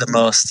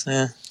most.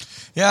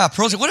 Yeah,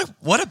 Pearl Jam.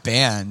 What a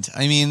band!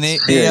 I mean,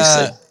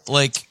 they're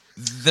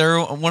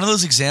one of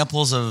those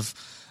examples of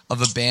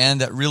a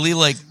band that really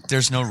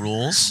there's no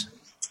rules.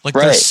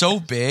 They're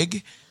so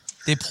big.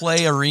 They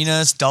play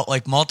arenas,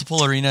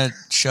 multiple arena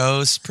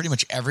shows pretty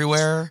much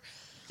everywhere.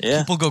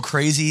 Yeah. People go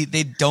crazy.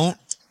 They don't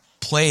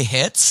play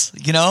hits,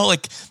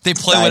 they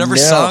play whatever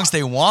songs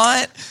they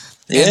want.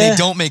 And they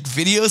don't make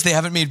videos. They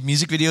haven't made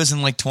music videos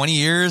in 20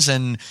 years.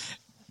 And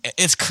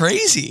it's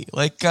crazy.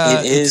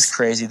 It is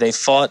crazy. They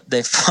fought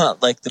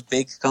the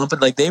big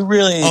company. They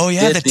really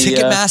did the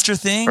Ticketmaster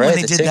thing when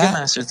they did that.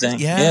 Ticketmaster thing.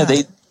 Yeah.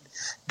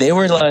 They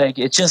were it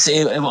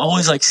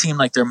always seemed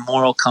like their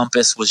moral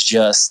compass was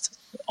just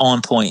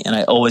on point, and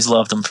I always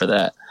loved them for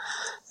that.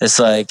 It's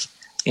they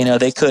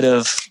could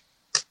have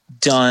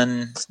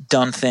done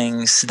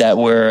things that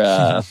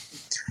were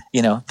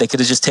they could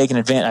have just taken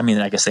advantage. I mean,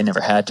 I guess they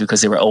never had to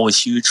because they were always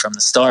huge from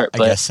the start.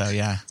 But I guess so,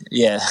 yeah.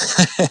 Yeah.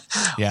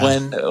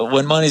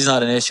 When money's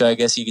not an issue, I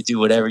guess you could do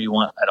whatever you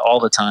want at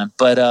all the time.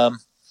 But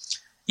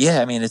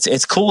I mean,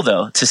 it's cool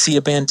though to see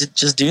a band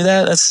just do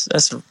that.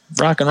 That's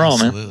rock and roll,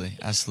 man.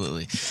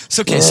 Absolutely.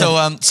 So okay,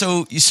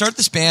 so you start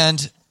this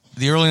band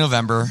the early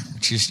November,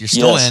 which you're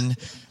still in.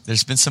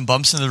 There's been some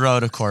bumps in the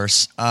road, of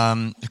course.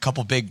 A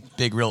couple big,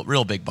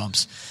 real big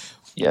bumps.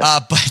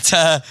 Yes. But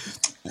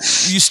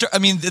you start. I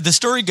mean, the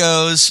story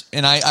goes,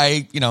 and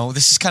I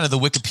this is kind of the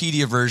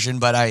Wikipedia version,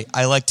 but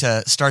I like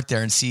to start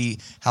there and see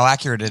how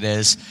accurate it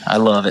is. I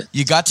love it.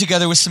 You got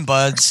together with some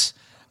buds.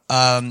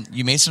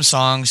 You made some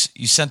songs.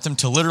 You sent them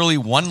to literally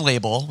one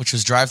label, which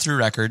was Drive Through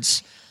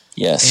Records.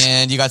 Yes.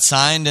 And you got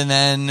signed, and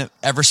then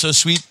Ever So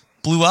Sweet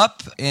blew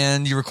up,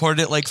 and you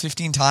recorded it like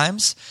 15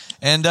 times,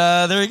 and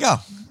there you go.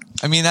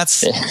 I mean,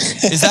 is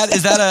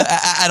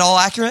that at all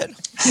accurate?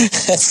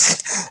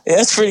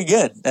 That's pretty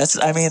good. That's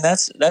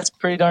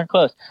pretty darn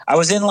close. I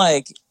was in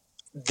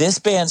this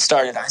band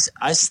started.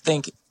 I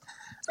think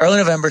Early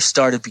November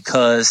started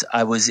because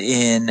I was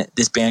in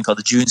this band called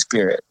the June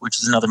Spirit,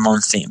 which is another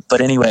month theme. But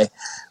anyway,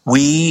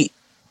 we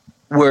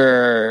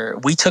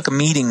took a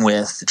meeting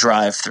with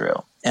Drive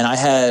Through, and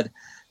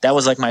that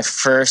was like my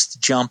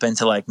first jump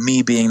into like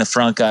me being the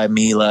front guy,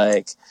 me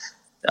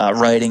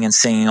writing and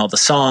singing all the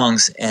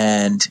songs.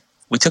 And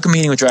we took a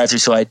meeting with Drive Through,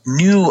 so I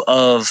knew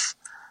of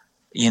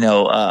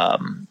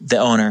the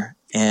owner,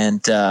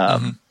 and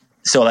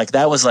so like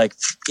that was like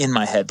in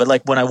my head. But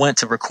like when I went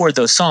to record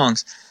those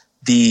songs,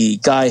 the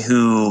guy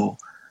who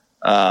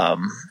I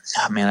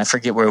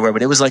forget where we were,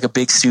 but it was like a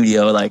big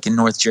studio like in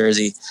North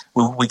Jersey.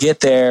 We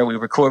get there, we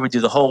record, we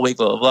do the whole week,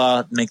 blah blah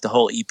blah, make the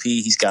whole EP.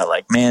 He's got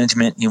like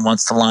management, he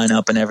wants to line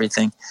up and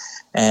everything.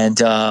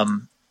 And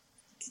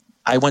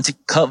I went to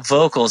cut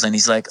vocals, and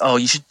he's like, "Oh,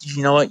 you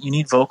know what? You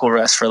need vocal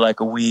rest for like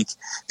a week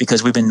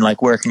because we've been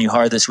like working you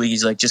hard this week."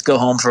 He's like, "Just go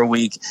home for a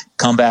week,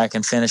 come back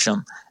and finish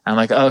them." I'm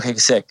like, oh, "Okay,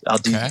 sick. I'll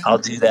do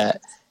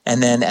that."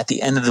 And then at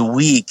the end of the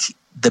week,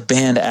 the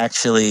band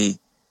actually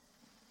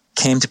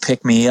came to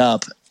pick me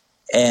up,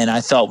 and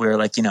I thought we were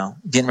like,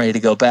 getting ready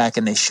to go back,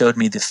 and they showed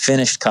me the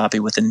finished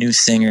copy with a new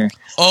singer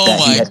that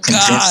he had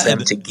convinced them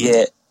to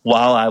get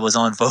while I was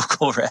on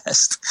vocal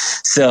rest.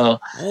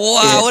 So,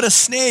 wow, what a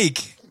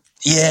snake.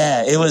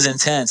 Yeah, it was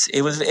intense.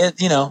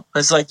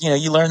 It's like,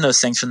 you learn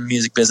those things from the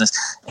music business.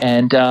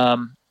 And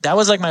that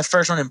was like my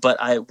first one.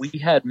 But we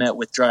had met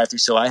with Drive Through,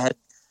 so I had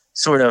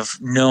sort of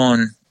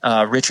known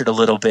Richard a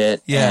little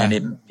bit. Yeah.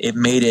 And it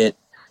made it,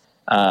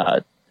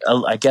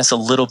 I guess, a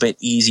little bit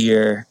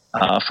easier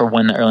for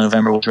when the Early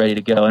November was ready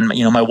to go. And,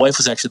 my wife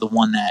was actually the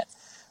one that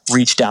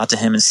reached out to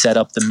him and set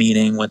up the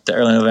meeting with the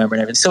Early November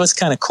and everything. So it's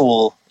kind of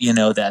cool,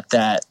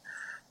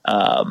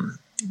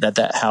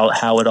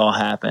 how it all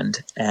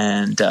happened.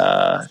 And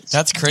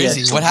that's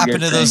crazy. What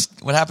happened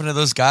to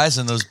those guys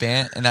in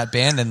that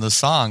band and those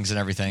songs and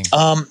everything?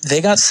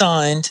 They got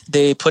signed,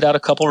 they put out a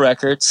couple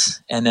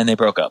records, and then they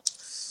broke up.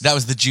 That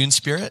was the June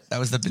Spirit? That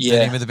was the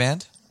name of the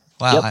band?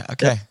 Wow. Yep.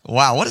 Okay.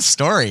 Wow, what a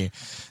story.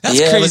 That's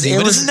crazy.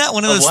 But isn't that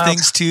one of those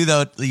things too,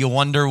 though, you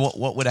wonder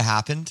what would have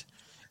happened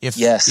if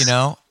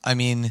I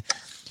mean,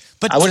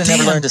 but I would have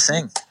never learned to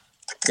sing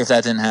if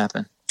that didn't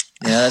happen.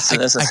 Yeah, that's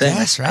the thing.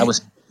 Guess, right?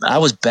 I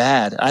was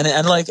bad. I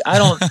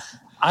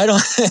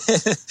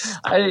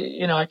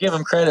give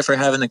him credit for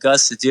having the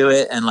guts to do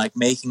it and like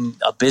making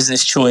a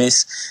business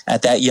choice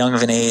at that young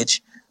of an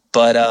age.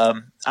 But I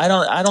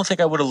don't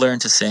think I would have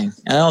learned to sing.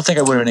 And I don't think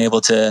I would have been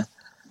able to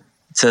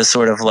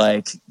sort of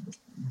like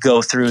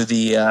go through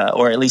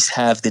or at least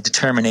have the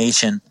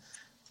determination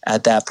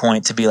at that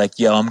point to be like,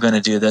 yo, I'm going to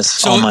do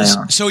this on my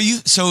own. So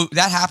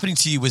that happening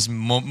to you was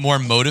more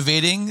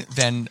motivating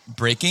than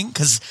breaking?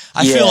 Cause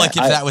I feel like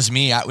if that was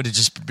me, I would have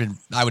just been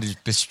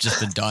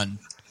done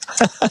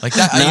like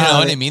that. You know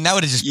what I mean? That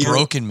would have just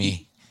broken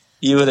me.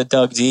 You would have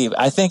dug deep.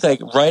 I think like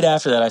right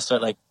after that, I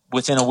started like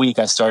within a week,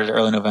 I started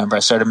Early November. I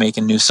started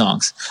making new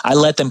songs. I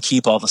let them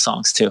keep all the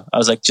songs too. I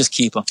was like, just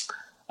keep them.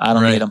 I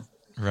don't need them.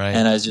 Right.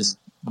 And I just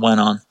went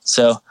on.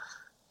 So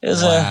it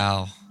was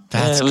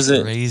that's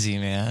crazy,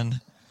 man.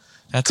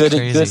 That's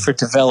crazy. Good for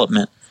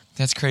development.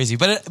 That's crazy.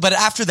 But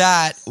after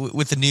that,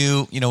 with the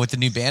new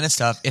band and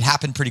stuff, it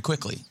happened pretty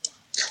quickly.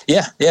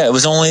 Yeah. It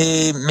was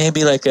only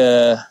maybe like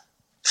a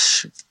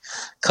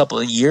couple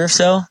of years or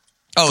so.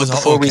 Oh, it was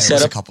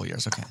a couple of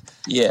years. Okay.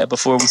 Yeah,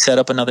 before we set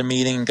up another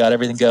meeting and got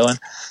everything going,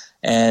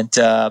 and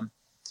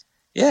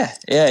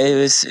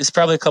it's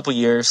probably a couple of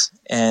years,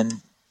 and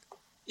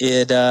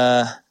it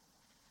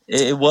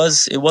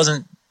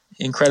wasn't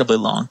incredibly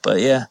long, but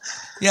yeah.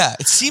 Yeah,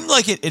 it seemed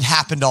like it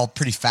happened all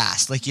pretty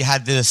fast. Like you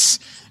had this,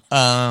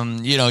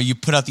 you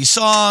put out these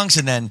songs,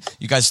 and then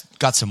you guys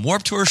got some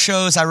Warped Tour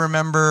shows. I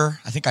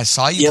remember. I think I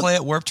saw you play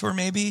at Warped Tour,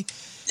 maybe.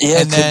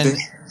 Yeah,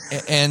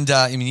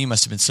 I mean, you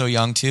must have been so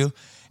young too.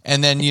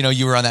 And then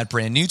you were on that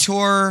Brand New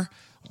tour,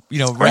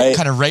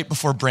 right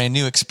before Brand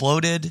New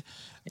exploded.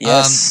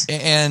 Yes.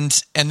 And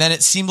then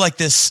it seemed like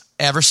this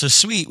Ever So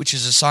Sweet, which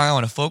is a song I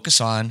want to focus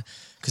on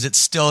because it's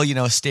still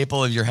a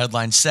staple of your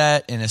headline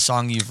set and a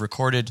song you've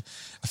recorded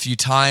a few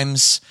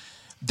times.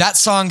 That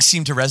song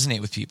seemed to resonate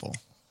with people.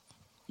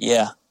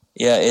 Yeah.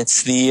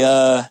 It's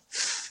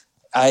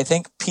I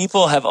think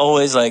people have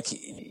always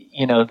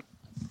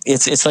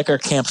it's like our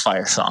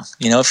campfire song.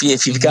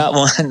 If you've got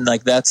one,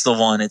 like that's the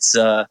one. It's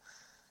the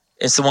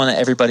one that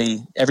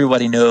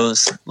everybody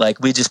knows. Like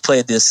we just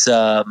played this.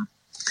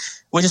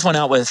 We just went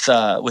out with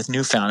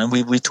Newfound, and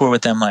we toured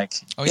with them like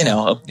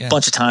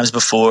bunch of times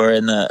before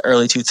in the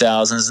early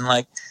 2000s, and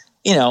like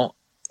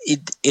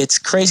it's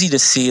crazy to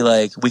see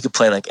like we could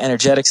play like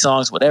energetic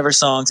songs, whatever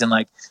songs, and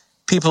like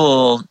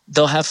people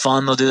they'll have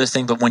fun, they'll do their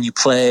thing, but when you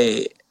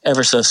play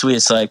Ever So Sweet,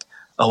 it's like,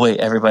 oh wait,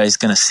 everybody's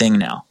gonna sing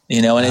now,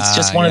 and it's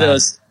just one of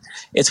those.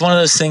 It's one of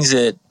those things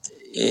that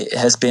it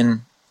has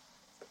been,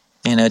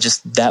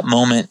 just that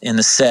moment in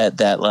the set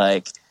that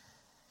like,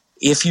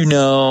 if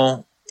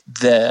the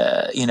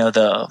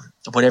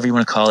whatever you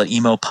want to call it,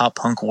 emo pop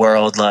punk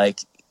world, like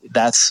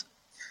that's,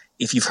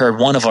 if you've heard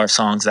one of our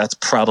songs, that's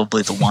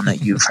probably the one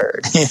that you've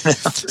heard.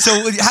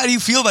 So how do you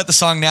feel about the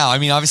song now? I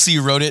mean, obviously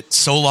you wrote it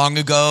so long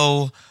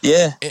ago.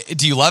 Yeah.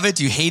 Do you love it?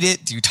 Do you hate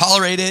it? Do you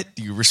tolerate it?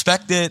 Do you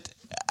respect it?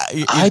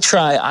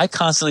 I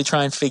constantly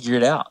try and figure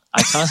it out.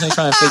 Is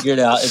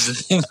the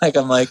thing. Like,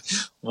 I'm like,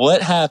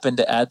 what happened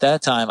at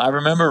that time? I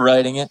remember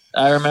writing it.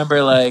 I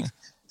remember like,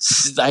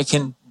 I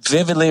can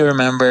vividly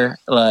remember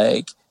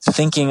like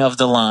thinking of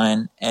the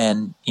line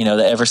and,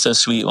 the Ever So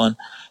Sweet one.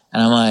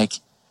 And I'm like,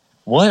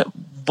 what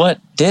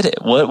did it?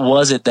 What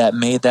was it that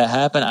made that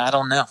happen? I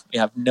don't know. I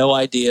have no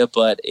idea,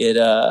 but it,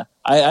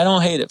 I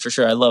don't hate it for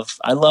sure. I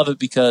love it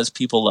because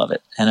people love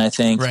it. And I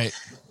think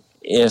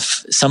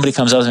if somebody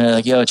comes up and they're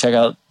like, yo, check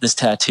out this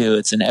tattoo.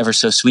 It's an Ever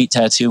So Sweet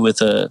tattoo with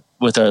a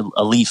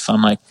leaf.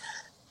 I'm like,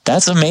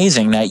 that's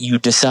amazing that you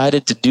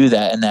decided to do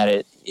that and that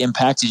it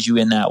impacted you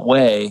in that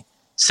way.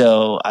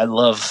 So I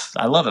love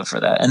it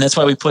for that. And that's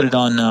why we put it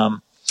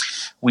on,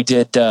 we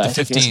did, I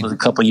think this was a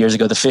couple years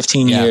ago, the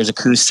 15 years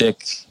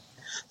acoustic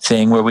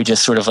thing where we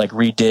just sort of like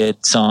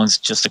redid songs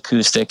just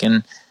acoustic,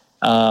 and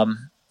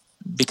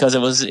because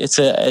it's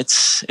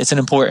an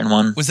important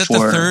one. Was that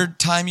the third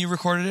time you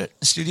recorded it in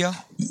the studio?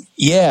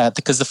 Yeah,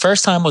 because the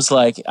first time was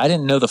like, I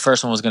didn't know the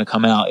first one was going to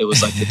come out. It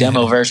was like the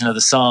demo version of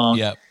the song.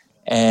 Yep.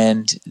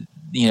 And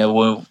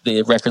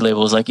the record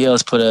label was like, yeah,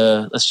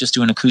 let's just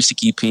do an acoustic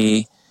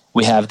EP.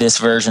 We have this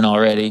version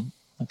already.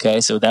 Okay,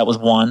 so that was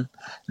one.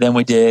 Then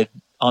we did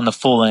on the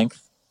full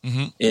length.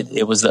 Mm-hmm.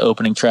 It was the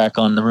opening track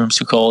on The Room's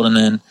Too Cold, and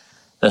then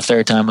the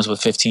third time was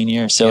with 15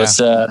 years. So it's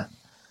that's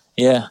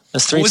 3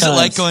 times. What was it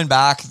like going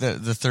back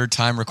the third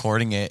time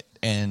recording it?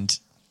 And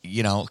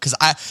because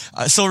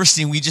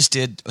Silverstein, we just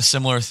did a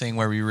similar thing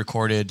where we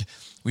re-recorded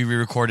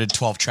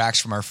 12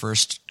 tracks from our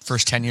first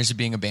 10 years of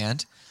being a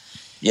band.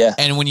 Yeah.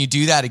 And when you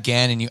do that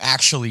again and you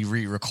actually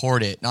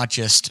re-record it, it's not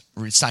just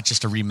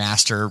a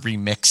remaster,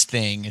 remix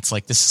thing. It's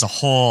like, this is a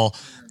whole,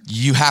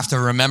 you have to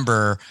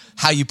remember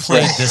how you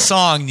played this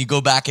song, and you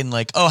go back and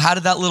like, oh, how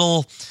did that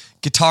little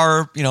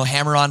guitar,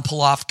 hammer on,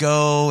 pull off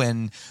go?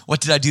 And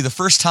what did I do the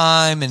first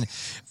time? And,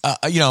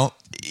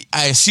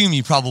 I assume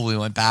you probably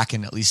went back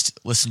and at least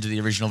listened to the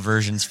original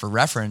versions for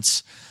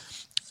reference.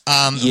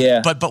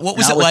 But what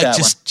was it like?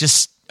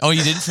 Oh,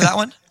 you didn't for that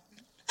one?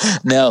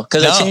 No,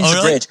 because I changed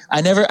the bridge. I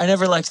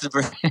never liked the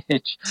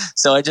bridge,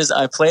 so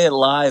I play it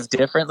live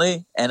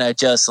differently, and I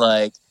just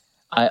like,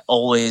 I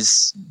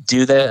always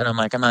do that, and I'm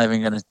like, I'm not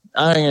even gonna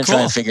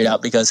try and figure it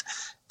out, because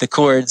the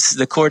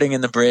chording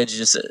in the bridge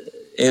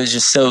it was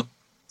just so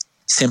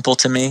simple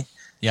to me.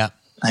 Yeah,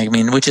 I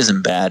mean, which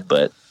isn't bad,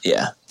 but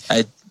yeah,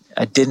 I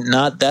did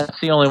not. That's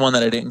the only one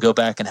that I didn't go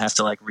back and have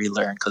to like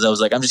relearn, because I was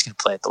like, I'm just gonna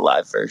play it the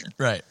live version.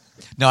 Right.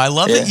 No, I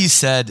love that you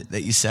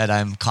said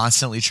I'm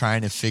constantly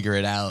trying to figure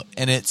it out.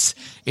 And it's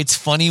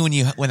funny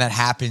when that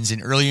happens,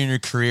 and earlier in your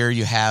career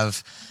you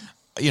have,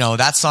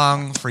 that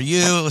song for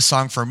you, a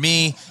song for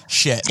me.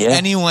 Shit. Yeah.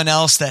 Anyone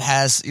else that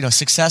has,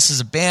 success as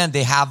a band,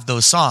 they have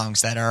those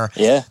songs that are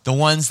the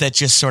ones that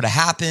just sort of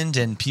happened,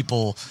 and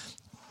people,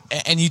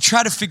 and you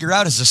try to figure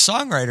out as a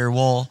songwriter,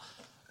 well,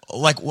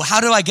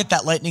 how do I get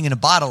that lightning in a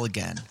bottle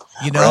again?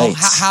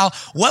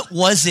 What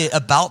was it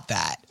about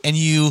that?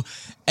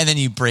 And then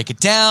you break it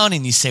down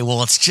and you say,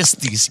 well, it's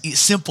just these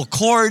simple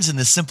chords and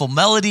the simple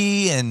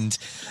melody, and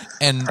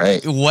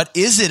what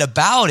is it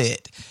about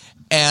it?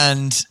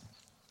 And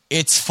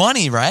it's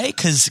funny, right?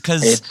 Because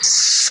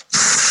it's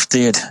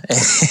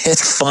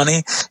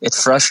funny,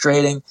 it's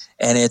frustrating,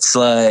 and it's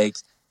like,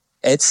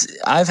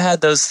 I've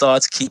had those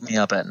thoughts keep me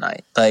up at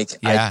night.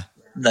 I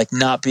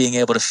not being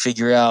able to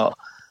figure out,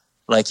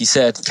 like you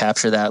said,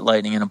 capture that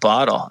lightning in a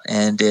bottle.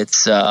 And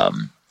it's a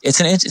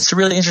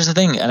really interesting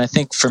thing. And I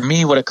think for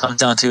me, what it comes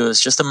down to is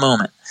just a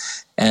moment.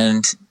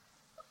 And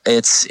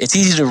it's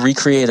easy to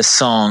recreate a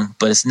song,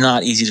 but it's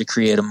not easy to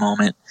create a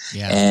moment.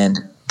 Yeah. And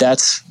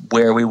that's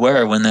where we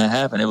were when that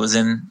happened. It was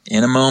in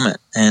a moment.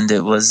 And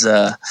it was,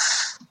 I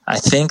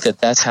think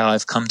that's how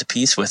I've come to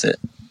peace with it.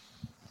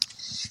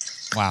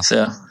 Wow.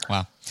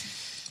 Wow.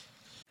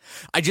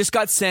 I just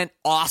got sent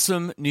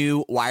awesome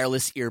new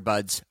wireless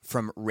earbuds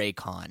from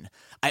Raycon.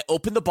 I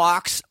opened the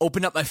box,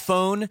 opened up my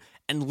phone,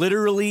 and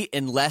literally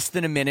in less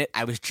than a minute,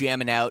 I was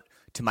jamming out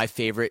to my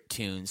favorite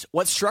tunes.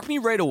 What struck me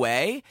right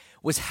away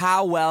was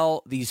how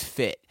well these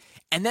fit,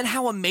 and then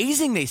how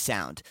amazing they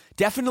sound.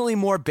 Definitely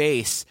more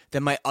bass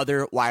than my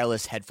other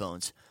wireless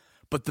headphones.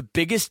 But the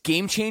biggest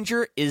game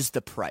changer is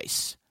the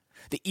price.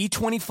 The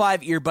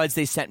E25 earbuds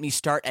they sent me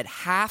start at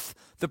half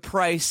the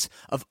price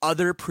of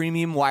other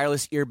premium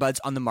wireless earbuds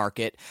on the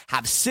market,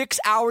 have 6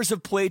 hours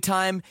of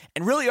playtime,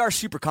 and really are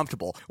super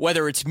comfortable,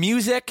 whether it's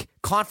music,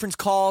 conference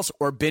calls,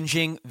 or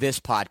binging this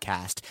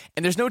podcast.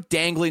 And there's no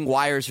dangling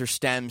wires or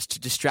stems to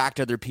distract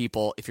other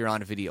people if you're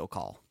on a video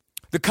call.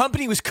 The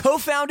company was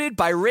co-founded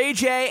by Ray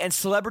J, and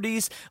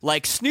celebrities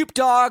like Snoop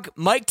Dogg,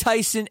 Mike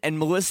Tyson, and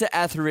Melissa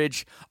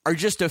Etheridge are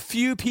just a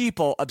few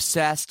people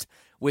obsessed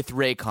with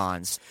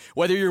Raycons.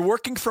 Whether you're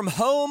working from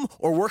home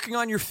or working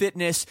on your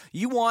fitness,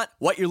 you want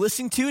what you're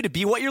listening to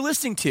be what you're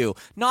listening to,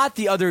 not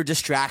the other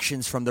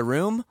distractions from the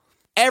room.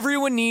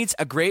 Everyone needs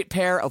a great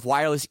pair of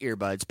wireless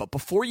earbuds, but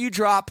before you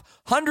drop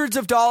hundreds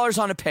of dollars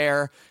on a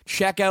pair,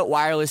 check out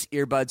wireless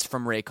earbuds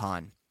from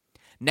Raycon.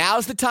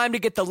 Now's the time to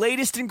get the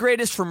latest and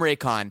greatest from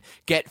Raycon.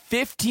 Get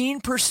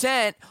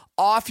 15%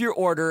 off your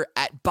order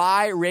at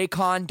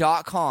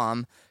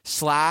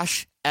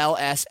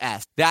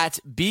buyraycon.com/LSS. That's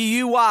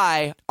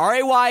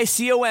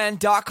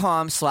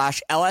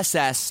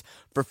BUYRAYCON.com/LSS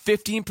for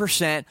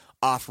 15%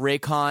 off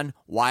Raycon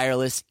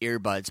wireless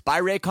earbuds.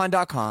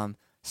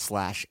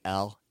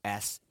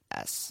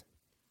 Buyraycon.com/LSS.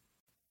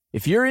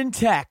 If you're in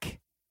tech,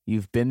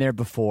 you've been there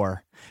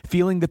before,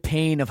 feeling the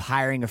pain of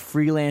hiring a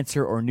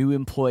freelancer or new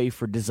employee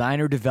for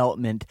designer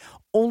development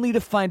only to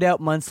find out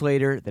months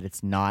later that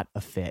it's not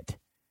a fit.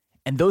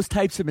 And those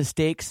types of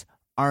mistakes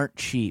aren't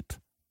cheap.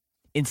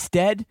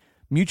 Instead,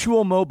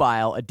 Mutual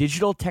Mobile, a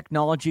digital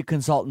technology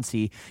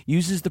consultancy,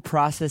 uses the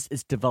process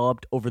it's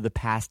developed over the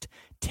past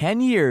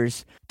 10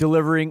 years,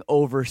 delivering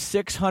over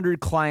 600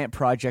 client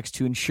projects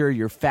to ensure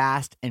your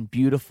fast and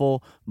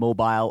beautiful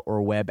mobile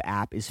or web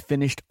app is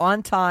finished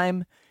on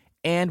time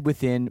and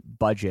within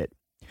budget.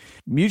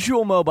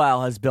 Mutual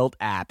Mobile has built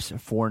apps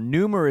for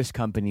numerous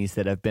companies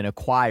that have been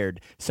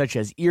acquired, such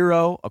as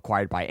Eero,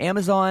 acquired by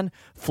Amazon,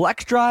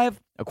 FlexDrive,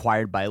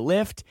 acquired by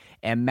Lyft,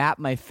 and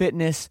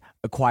MapMyFitness,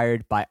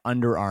 acquired by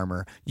Under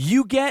Armour.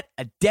 You get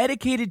a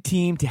dedicated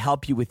team to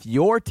help you with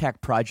your tech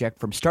project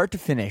from start to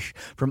finish,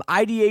 from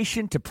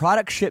ideation to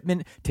product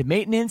shipment to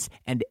maintenance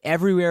and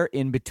everywhere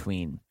in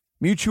between.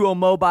 Mutual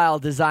Mobile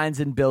designs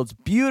and builds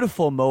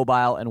beautiful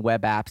mobile and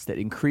web apps that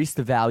increase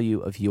the value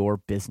of your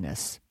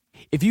business.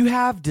 If you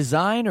have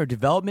design or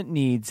development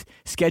needs,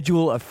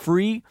 schedule a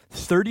free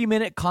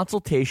 30-minute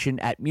consultation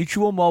at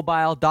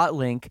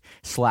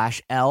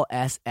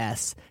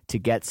mutualmobile.link/LSS to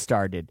get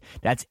started.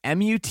 That's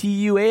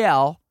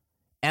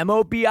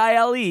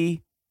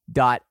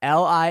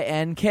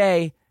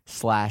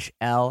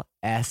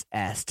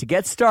MUTUALMOBILE.LINK/LSS to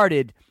get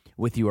started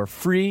with your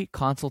free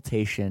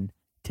consultation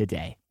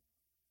today.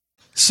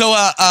 So,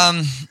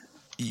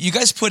 you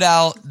guys put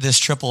out this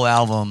triple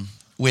album,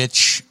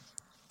 which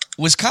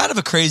was kind of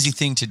a crazy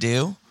thing to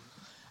do.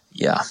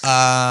 Yeah.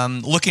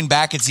 Looking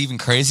back, it's even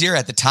crazier.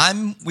 At the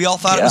time, we all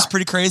thought it was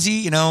pretty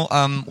crazy,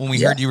 when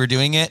we heard you were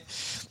doing it.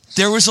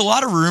 There was a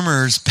lot of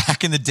rumors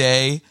back in the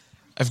day.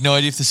 I have no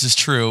idea if this is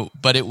true,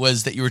 but it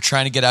was that you were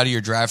trying to get out of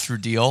your drive-through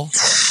deal.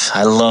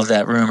 I love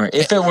that rumor.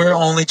 If it were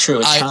only true,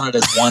 it counted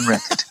as one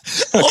record.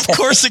 Well, of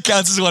course it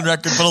counts as one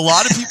record, but a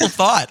lot of people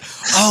thought,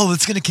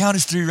 it's going to count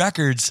as 3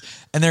 records,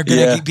 and they're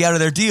going to be out of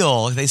their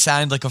deal. They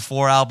signed like a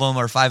 4-album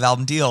or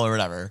 5-album deal or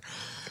whatever.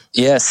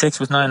 Yeah, 6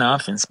 with 9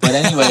 options. But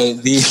anyway,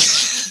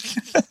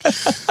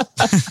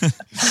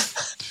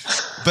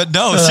 But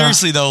no,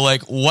 seriously though,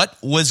 like what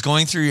was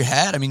going through your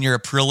head? I mean, you're a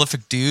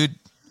prolific dude,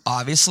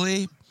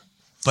 obviously,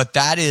 but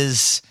that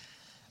is,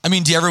 do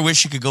you ever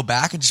wish you could go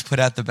back and just put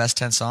out the best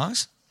 10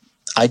 songs?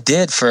 I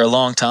did for a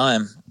long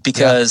time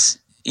because,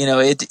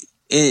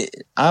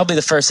 I'll be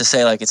the first to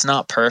say, like, it's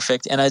not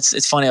perfect. And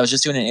it's funny. I was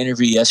just doing an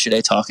interview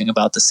yesterday talking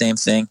about the same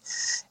thing,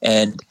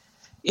 and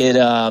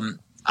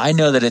I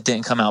know that it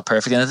didn't come out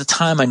perfect. And at the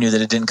time I knew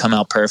that it didn't come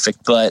out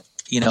perfect, but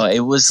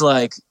it was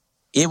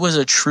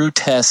a true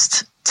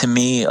test to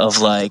me of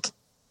like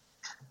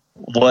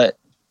what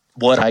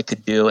I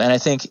could do. And I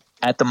think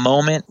at the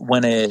moment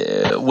when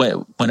it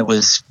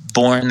was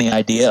born, the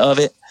idea of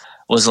it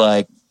was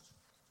like,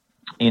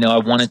 I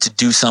wanted to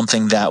do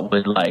something that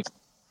would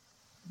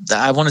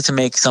I wanted to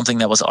make something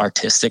that was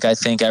artistic. I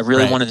think I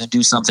really wanted to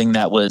do something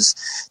that was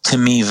to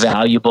me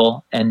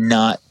valuable and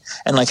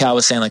like how I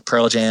was saying, like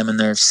Pearl Jam and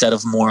their set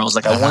of morals.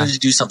 Like I wanted to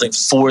do something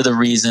for the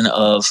reason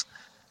of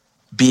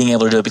being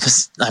able to do it,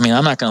 because I'm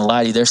not going to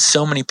lie to you. There's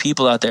so many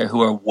people out there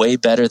who are way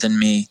better than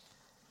me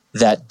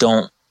that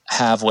don't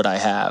have what I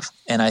have.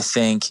 And I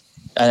think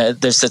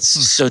that's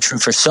so true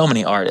for so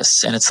many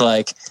artists. And it's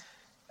like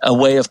a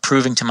way of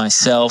proving to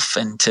myself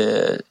and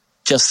to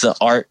just the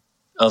art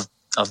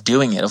of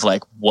doing it, of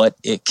like what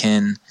it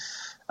can,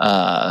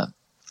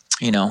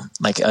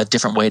 like a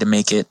different way to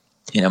make it,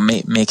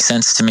 make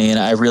sense to me. And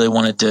I really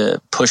wanted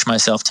to push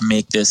myself to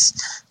make this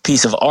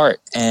piece of art.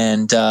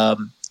 And,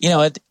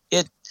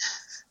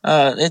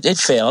 it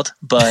failed,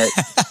 but,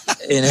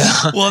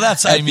 well,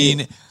 that's,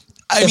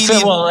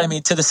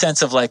 to the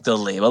sense of like the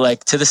label,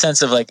 like to the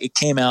sense of like it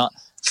came out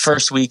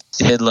first week,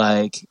 did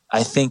like,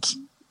 I think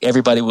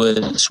everybody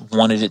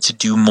wanted it to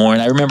do more.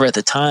 And I remember at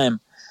the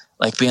time,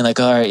 like being like,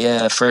 all right,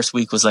 yeah, first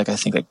week was like, I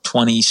think like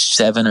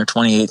 27 or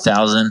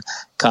 28,000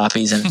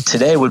 copies. And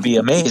today would be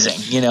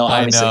amazing,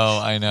 obviously.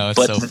 I know.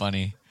 It's so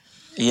funny.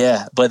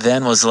 Yeah. But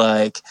then was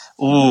like,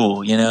 ooh,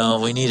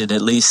 we needed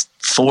at least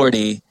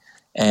 40.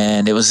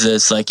 And it was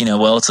this like,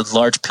 well, it's a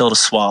large pill to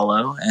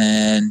swallow.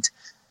 And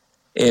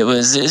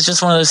it's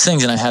just one of those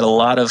things. And I had a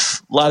lot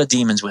of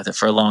demons with it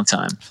for a long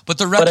time, but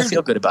I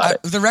feel good about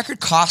it. The record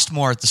cost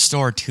more at the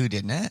store too,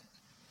 didn't it?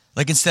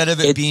 Like instead of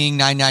it being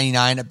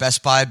 $9.99 at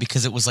Best Buy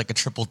because it was like a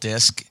triple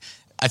disc,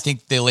 I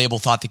think the label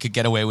thought they could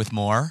get away with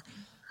more,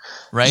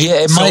 right?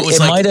 Yeah, it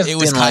might have. It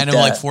was kind of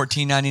like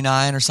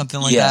 $14.99 or something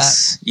like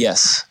that.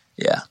 Yes,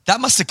 yeah. That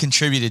must have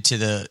contributed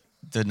to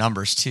the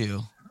numbers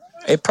too.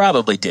 It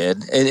probably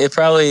did. It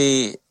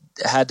probably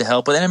had to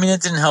help, but I mean,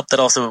 it didn't help that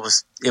also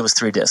it was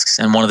 3 discs,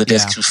 and one of the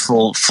discs was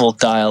full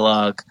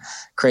dialogue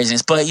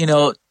craziness. But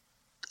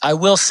I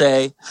will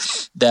say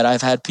that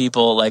I've had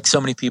people, like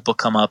so many people,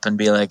 come up and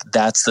be like,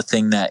 that's the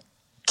thing that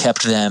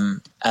kept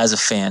them as a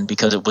fan,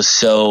 because it was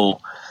so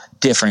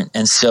different.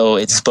 And so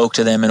it spoke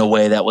to them in a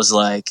way that was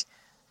like,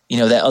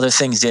 that other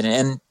things didn't.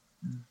 And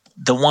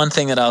the one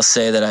thing that I'll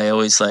say that I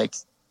always like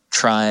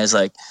try is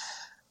like,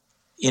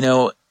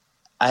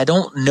 I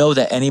don't know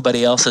that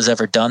anybody else has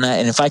ever done that.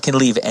 And if I can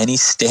leave any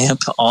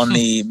stamp on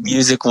the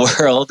music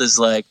world, is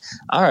like,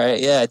 all right,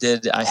 yeah, I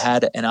did. I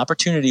had an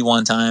opportunity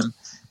one time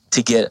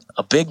to get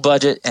a big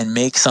budget and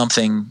make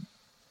something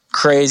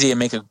crazy and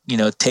make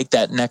take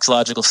that next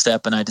logical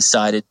step. And I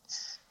decided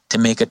to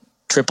make a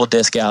triple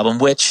disc album,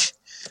 which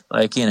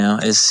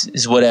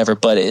is whatever,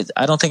 but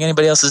I don't think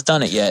anybody else has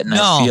done it yet. And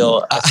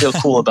no. I feel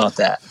cool about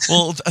that.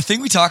 Well, a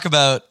thing we talk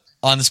about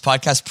on this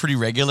podcast pretty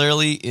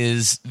regularly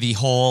is the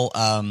whole,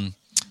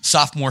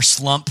 sophomore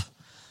slump,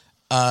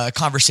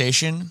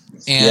 conversation.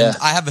 And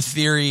I have a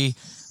theory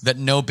that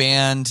no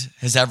band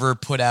has ever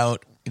put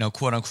out,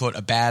 quote unquote,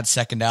 a bad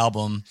second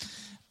album,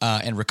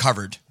 and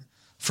recovered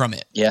from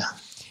it. Yeah.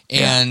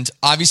 And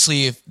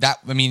obviously if that,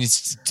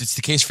 it's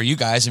the case for you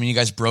guys. You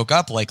guys broke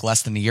up like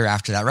less than a year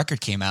after that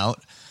record came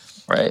out.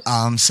 Right.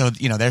 So,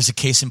 there's a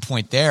case in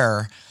point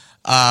there.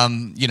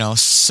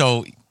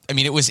 So,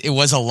 it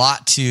was a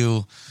lot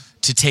to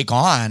take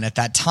on at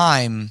that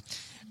time.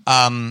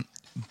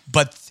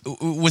 But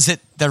was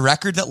it the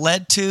record that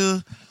led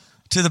to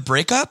the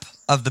breakup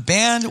of the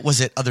band? Was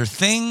it other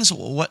things?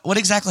 What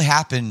exactly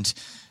happened?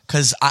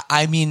 Because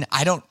I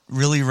don't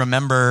really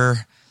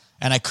remember,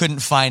 and I couldn't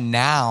find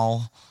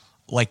now,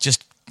 like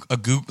just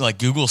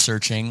Google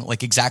searching,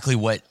 like exactly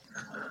what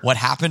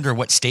happened or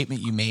what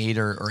statement you made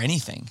or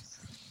anything.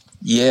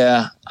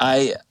 Yeah,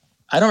 I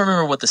don't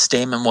remember what the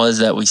statement was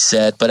that we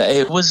said, but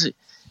it was.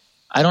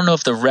 I don't know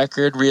if the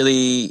record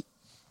really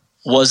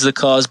was the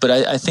cause, but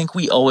I think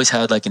we always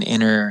had like an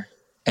inner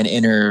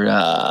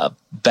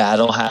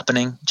battle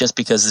happening, just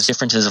because the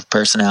differences of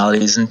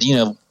personalities and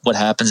what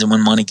happens and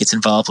when money gets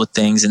involved with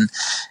things, and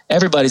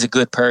everybody's a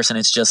good person.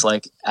 It's just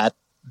like at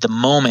the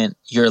moment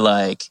you're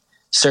like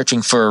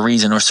searching for a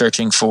reason or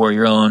searching for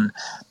your own,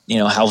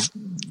 how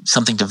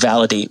something to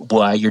validate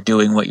why you're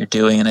doing what you're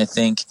doing. And I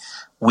think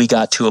we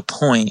got to a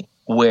point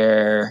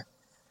where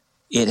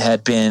it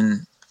had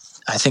been,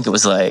 I think it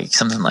was like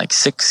something like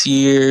 6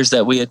 years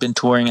that we had been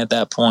touring at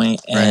that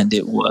point, and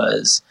it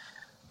was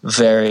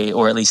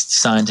or at least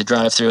signed to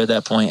Drive Through at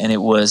that point. And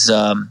it was,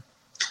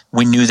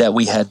 we knew that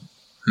we had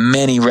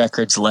many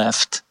records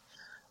left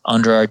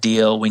under our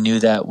deal. We knew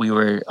that we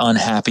were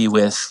unhappy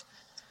with,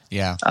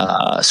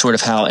 sort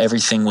of how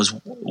everything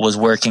was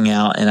working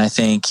out. And I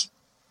think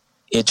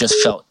it just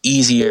felt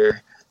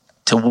easier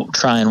to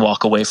try and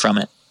walk away from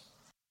it.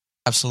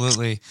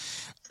 Absolutely.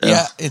 So.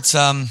 Yeah. It's,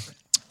 I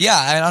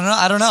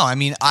don't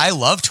know. I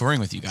love touring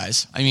with you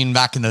guys.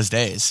 Back in those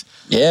days.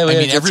 Yeah,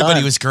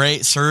 everybody was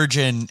great. Serge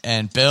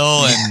and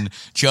Bill and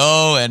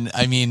Joe, and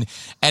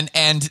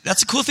and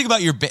that's a cool thing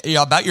about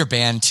your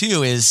band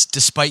too. Is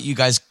despite you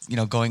guys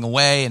going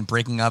away and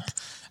breaking up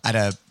at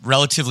a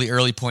relatively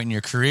early point in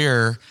your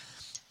career,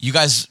 you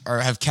guys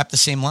have kept the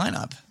same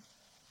lineup.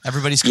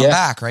 Everybody's come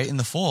back right in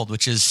the fold,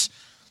 which is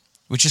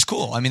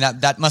cool.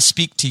 That must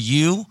speak to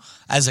you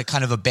as a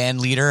kind of a band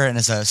leader and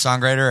as a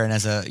songwriter and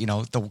as a,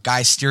 the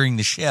guy steering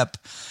the ship,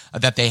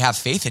 that they have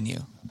faith in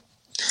you.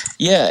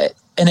 Yeah.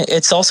 And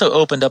it's also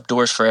opened up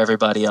doors for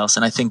everybody else.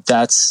 And I think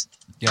that's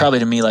probably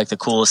to me like the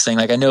coolest thing.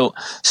 Like I know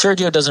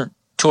Sergio doesn't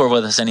tour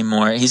with us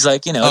anymore. He's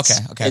like,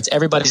 it's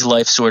everybody's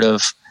life sort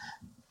of,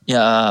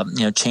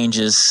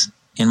 changes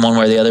in one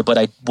way or the other, but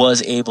I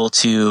was able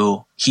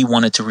to, he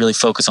wanted to really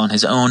focus on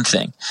his own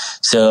thing.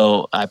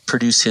 So I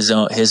produced his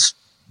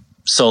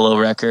solo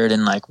record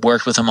and like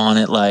worked with him on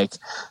it like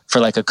for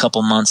like a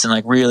couple months, and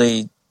like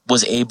really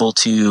was able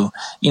to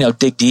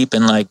dig deep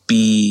and like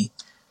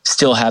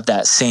still have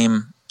that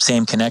same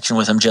connection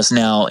with him, just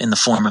now in the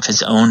form of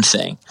his own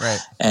thing. Right.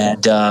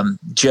 And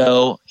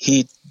Joe,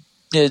 he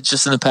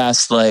just in the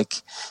past like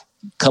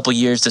couple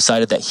years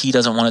decided that he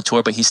doesn't want to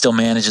tour, but he still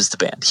manages the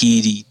band.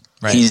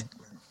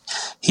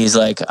 He's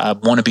like, I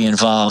want to be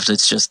involved.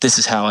 It's just, this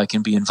is how I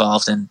can be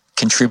involved and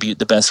contribute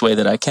the best way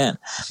that I can.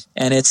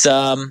 And it's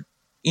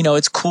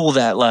it's cool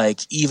that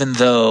like, even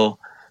though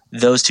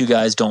those two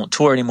guys don't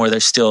tour anymore, they're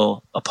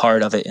still a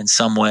part of it in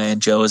some way.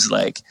 And Joe is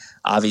like,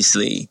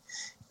 obviously,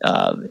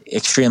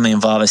 extremely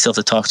involved. I still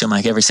have to talk to him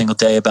like every single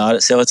day about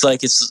it. So it's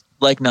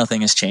like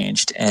nothing has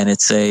changed, and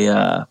it's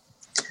a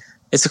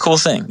cool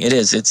thing. It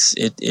is.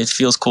 It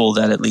feels cool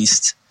that at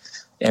least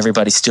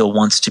everybody still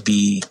wants to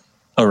be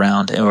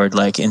around, or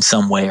like in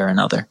some way or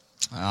another.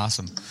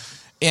 Awesome.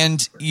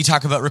 And you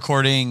talk about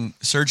recording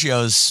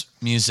Sergio's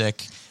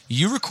music.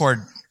 You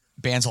record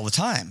bands all the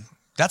time.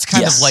 That's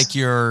kind of like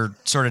your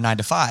sort of 9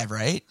 to 5,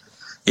 right?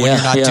 When you're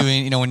not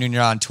doing, when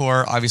you're on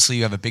tour, obviously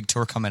you have a big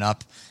tour coming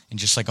up in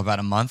just like about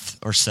a month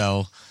or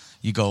so.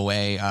 You go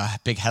away,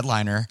 big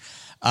headliner,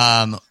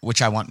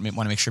 which I want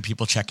to make sure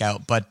people check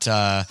out. But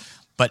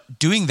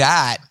doing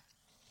that,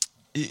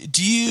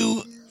 do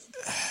you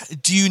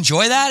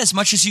enjoy that as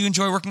much as you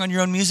enjoy working on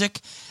your own music?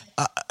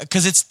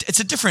 Because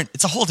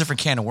it's a whole different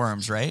can of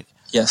worms, right?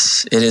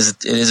 Yes, it is.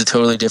 It is a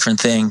totally different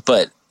thing,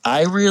 but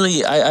I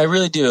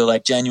really do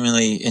like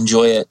genuinely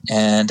enjoy it,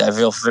 and I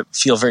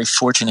feel very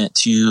fortunate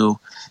to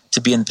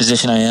be in the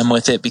position I am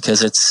with it,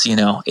 because it's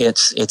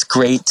it's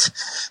great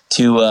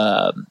to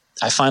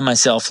I find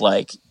myself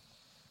like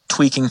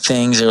tweaking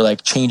things or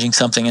like changing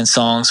something in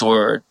songs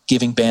or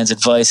giving bands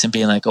advice and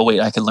being like, oh wait,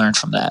 I can learn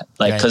from that,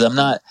 like, because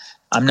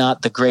I'm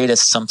not the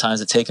greatest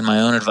sometimes at taking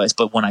my own advice,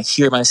 but when I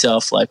hear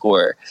myself like,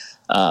 or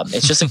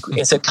it's just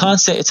it's a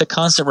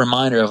constant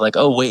reminder of like,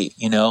 oh wait,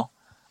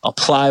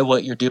 apply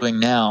what you're doing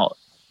now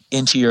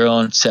into your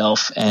own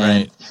self,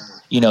 and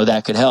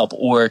that could help.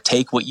 Or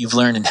take what you've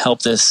learned and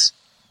help this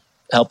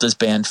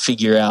band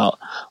figure out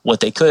what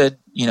they could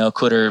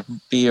or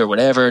be or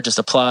whatever. Just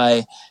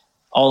apply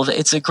all of it.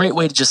 It's a great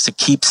way to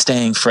keep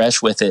staying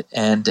fresh with it.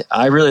 And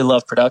I really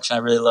love production. I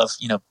really love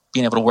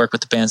being able to work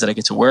with the bands that I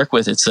get to work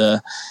with. It's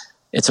a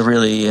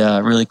really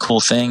really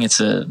cool thing.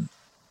 It's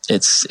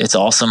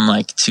awesome.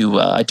 Like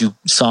I do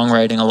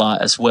songwriting a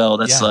lot as well.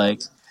 That's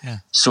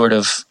sort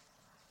of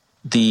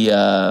the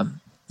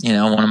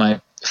one of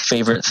my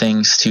favorite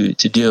things to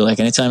do. Like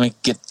anytime I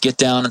get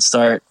down and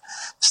start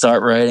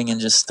writing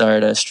and just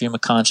start a stream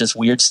of conscious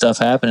weird stuff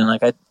happening,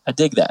 like I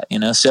dig that,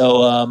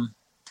 so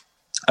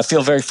I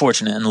feel very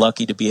fortunate and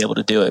lucky to be able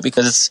to do it,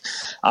 because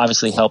it's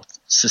obviously helped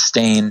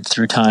sustain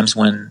through times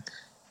when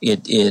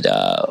it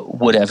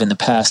would have in the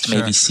past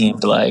maybe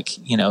seemed like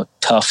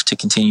tough to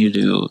continue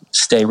to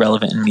stay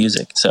relevant in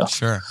music. So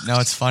sure. No,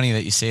 it's funny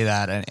that you say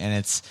that, and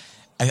it's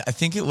I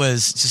think it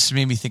was just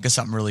made me think of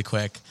something really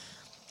quick.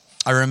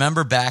 I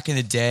remember back in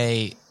the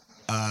day,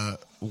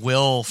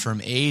 Will from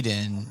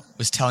Aiden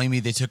was telling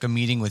me they took a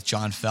meeting with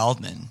John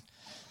Feldman,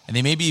 and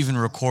they maybe even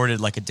recorded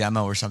like a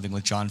demo or something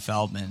with John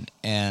Feldman,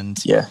 and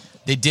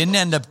they didn't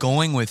end up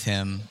going with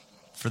him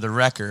for the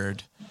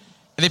record.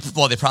 They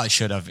probably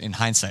should have in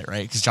hindsight,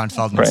 right? Because John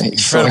Feldman's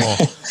incredible.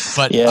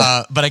 But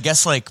but I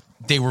guess like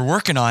they were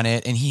working on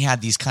it, and he had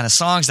these kind of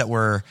songs that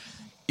were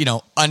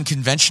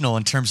unconventional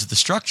in terms of the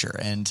structure,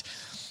 and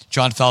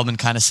John Feldman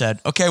kind of said,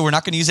 okay, we're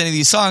not going to use any of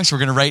these songs. We're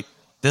going to write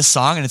this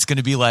song, and it's going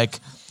to be like,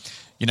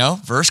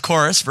 verse,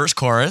 chorus,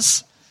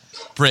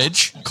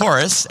 bridge,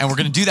 chorus, and we're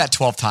going to do that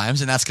 12 times,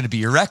 and that's going to be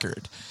your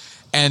record.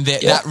 And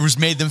that was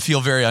made them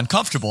feel very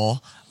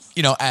uncomfortable,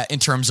 in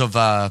terms of,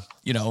 a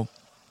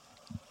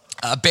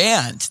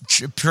band,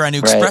 trying to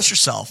express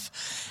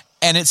yourself.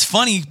 And it's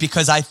funny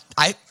because I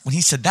when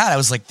he said that, I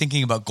was like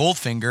thinking about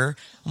Goldfinger.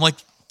 I'm like,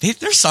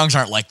 their songs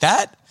aren't like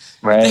that.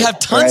 Right. They have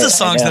tons of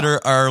songs that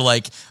are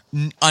like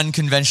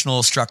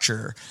unconventional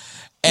structure.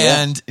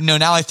 And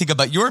now I think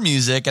about your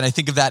music, and I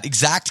think of that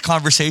exact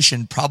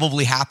conversation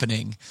probably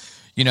happening,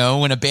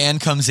 when a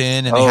band comes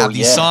in and they have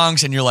these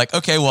songs, and you're like,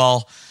 okay,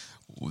 well,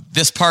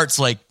 this part's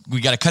like,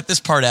 we got to cut this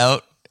part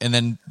out, and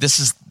then this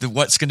is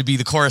what's going to be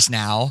the chorus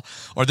now,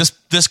 or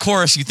this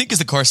chorus you think is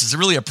the chorus is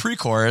really a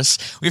pre-chorus.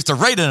 We have to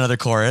write another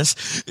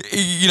chorus,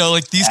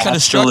 like these kind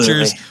of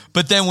structures.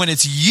 But then when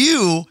it's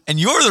you and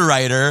you're the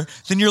writer,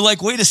 then you're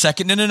like, wait a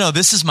second, no,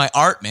 this is my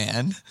art,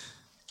 man.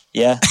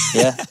 Yeah.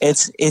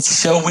 It's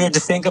so weird to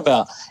think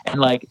about.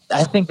 And like,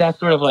 I think that's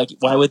sort of like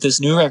why with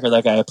this new record,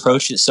 like I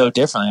approached it so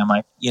differently. I'm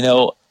like,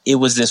 it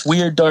was this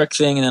weird dark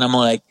thing. And then I'm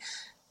like,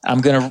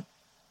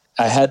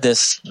 I had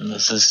this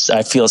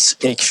I feel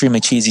extremely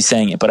cheesy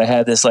saying it, but I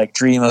had this like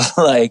dream of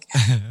like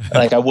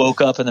I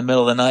woke up in the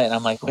middle of the night and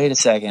I'm like, wait a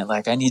second,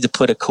 like I need to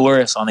put a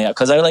chorus on the album,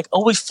 because I like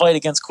always fight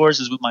against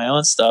choruses with my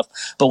own stuff.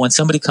 But when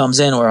somebody comes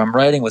in or I'm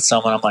writing with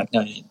someone, I'm like,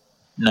 no,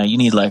 you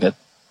need like a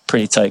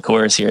pretty tight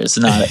chorus here. It's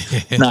not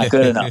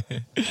good enough.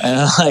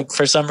 And like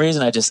for some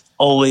reason I just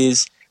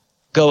always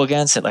go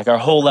against it. Like our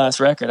whole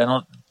last record,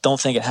 I don't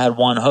think it had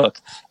one hook,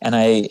 and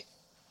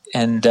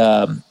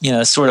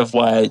that's sort of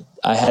why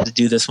I had to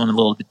do this one a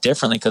little bit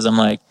differently, because I'm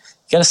like,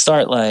 you got to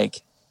start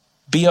like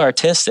be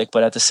artistic,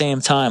 but at the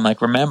same time,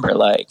 like remember,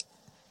 like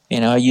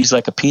I use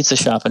like a pizza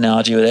shop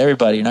analogy with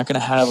everybody. You're not going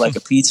to have like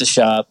a pizza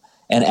shop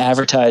and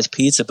advertise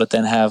pizza, but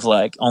then have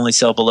like only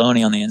sell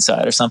bologna on the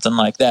inside or something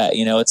like that.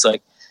 It's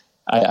like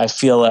I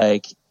feel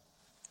like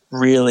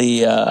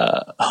really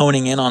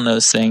honing in on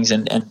those things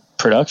and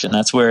production.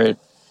 That's where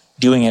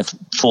doing it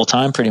full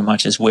time pretty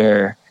much is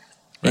where,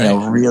 you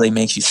know, really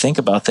makes you think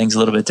about things a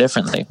little bit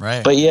differently.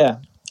 Right. But yeah,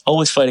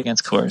 always fight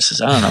against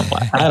choruses. I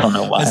don't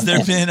know why. Has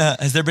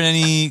there been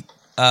any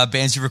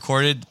bands you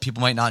recorded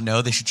people might not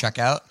know they should check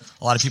out?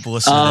 A lot of people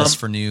listen to this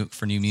for new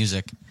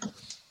music.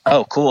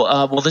 Oh, cool.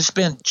 Well, this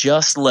band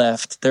just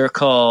left. They're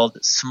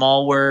called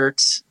Small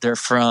Words. They're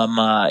from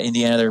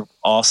Indiana. They're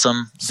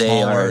awesome.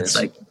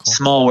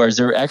 Small Words.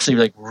 They're actually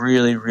like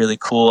really, really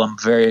cool. I'm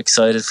very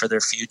excited for their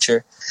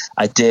future.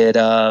 I did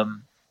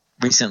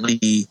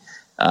recently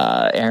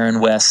Aaron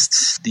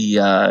West,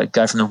 the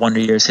guy from the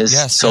Wonder Years, his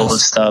solo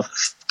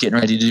stuff, getting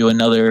ready to do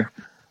another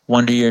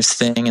Wonder Years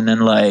thing. And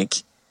then I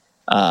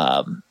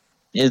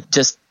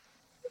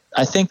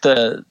think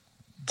the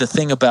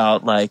thing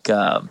about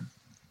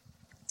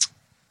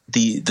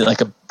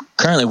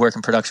currently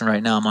working production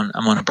right now. I'm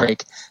on a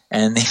break,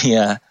 and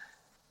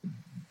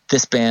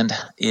this band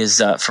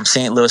is from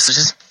St. Louis. So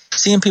just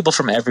seeing people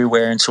from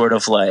everywhere and sort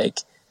of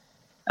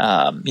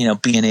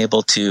being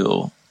able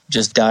to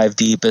just dive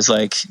deep is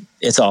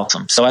it's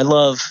awesome. So I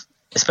love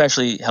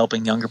especially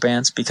helping younger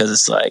bands because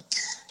it's I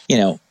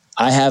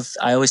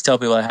always tell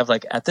people I have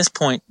at this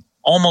point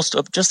almost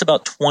just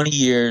about 20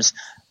 years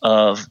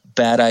of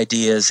bad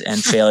ideas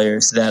and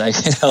failures that I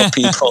can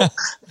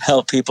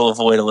help people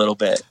avoid a little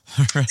bit.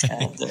 Right.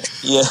 And,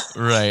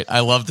 Right. I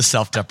love the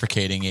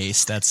self-deprecating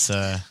Ace. That's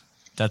the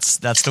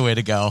way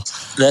to go.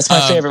 That's my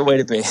favorite way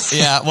to be.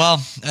 Yeah.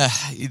 Well,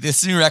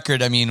 this new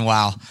record, I mean,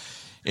 wow.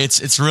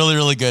 It's really,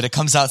 really good. It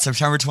comes out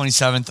September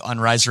 27th on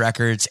Rise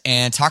Records.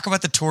 And talk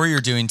about the tour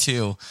you're doing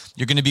too.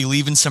 You're going to be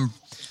leaving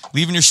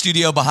your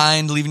studio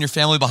behind, leaving your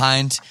family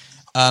behind,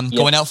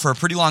 going out for a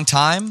pretty long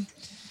time.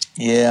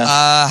 Yeah.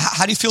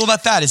 How do you feel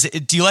about that?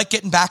 Do you like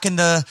getting back in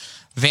the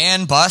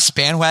van, bus,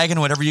 bandwagon,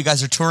 whatever you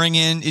guys are touring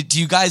in? Do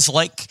you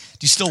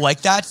still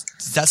like that?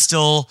 Does that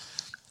still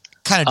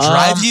kind of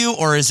drive you,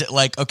 or is it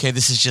okay,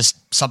 this is just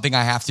something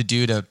I have to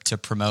do to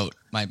promote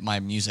my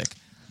music?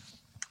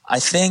 I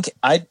think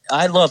I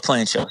love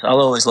playing shows. I'll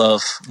always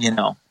love,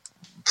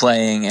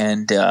 playing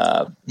and,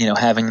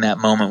 having that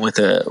moment with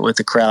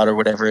the crowd or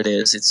whatever it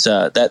is. It's,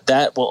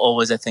 that will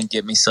always, I think,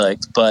 get me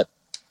psyched. But,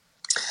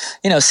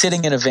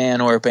 sitting in a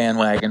van or a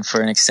bandwagon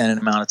for an extended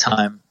amount of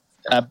time,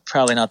 I'm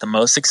probably not the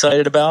most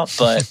excited about,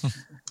 but,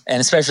 and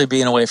especially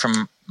being away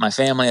from my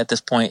family at this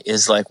point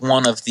is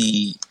one of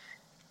the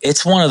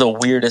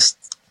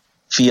weirdest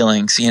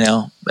feelings,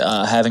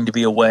 having to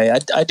be away.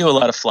 I do a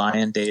lot of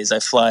fly-in days. I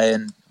fly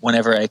in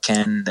whenever I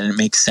can, and it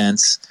makes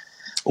sense.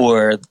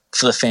 Or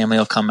for the family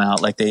will come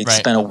out. They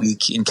spent a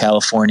week in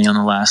California on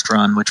the last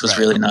run, which was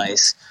really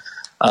nice.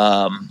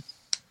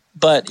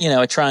 But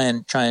I try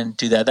and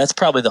do that. That's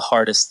probably the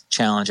hardest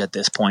challenge at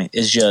this point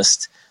is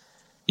just,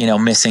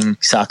 missing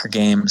soccer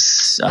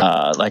games.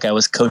 I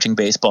was coaching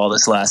baseball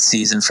this last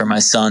season for my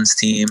son's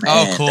team.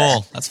 Oh,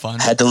 cool. That's fun.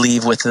 Had to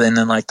leave within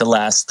the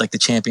last, the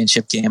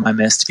championship game I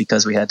missed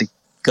because we had to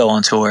go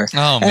on tour.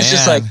 Oh, and it's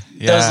just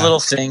those little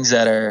things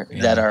that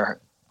are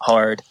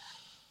hard,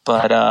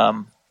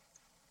 but,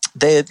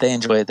 they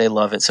enjoy it. They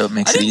love it. So it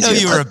makes it easier. I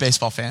didn't know you were a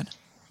baseball fan.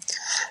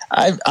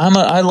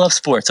 I love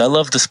sports. I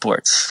love the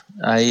sports.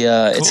 Cool.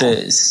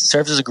 It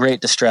serves as a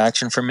great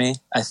distraction for me,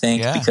 I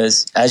think,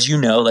 because as you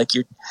know,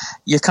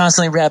 you're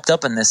constantly wrapped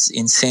up in this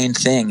insane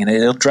thing, and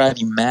it'll drive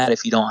you mad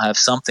if you don't have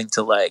something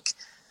to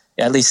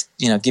at least,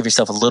 give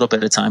yourself a little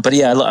bit of time. But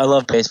yeah, I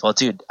love baseball,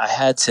 dude.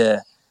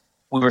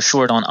 We were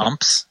short on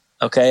umps.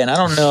 Okay. And I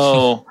don't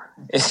know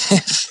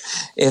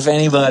if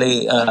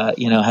anybody,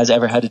 has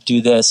ever had to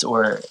do this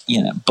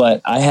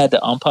but I had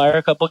to umpire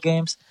a couple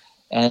games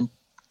and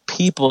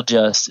people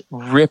just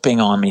ripping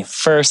on me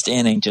first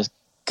inning, just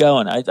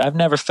going. I've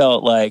never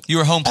felt like you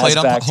were home plate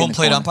umpire.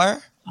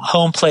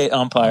 Home plate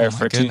umpire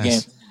for 2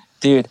 games,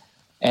 dude.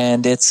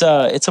 And it's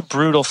a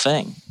brutal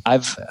thing.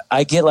 I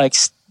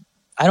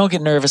don't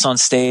get nervous on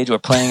stage or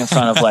playing in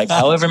front of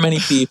however many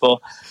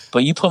people,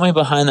 but you put me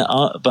behind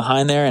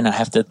there and I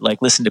have to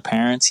listen to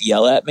parents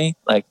yell at me.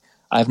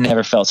 I've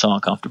never felt so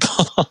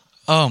uncomfortable.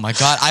 Oh my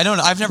God.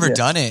 I've never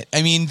done it.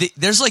 I mean,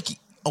 there's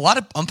a lot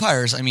of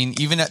umpires. I mean,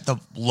 even at the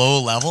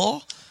low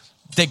level,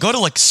 they go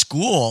to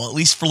school at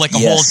least for a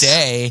whole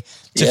day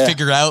to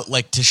figure out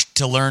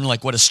to learn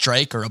what a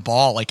strike or a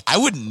ball. I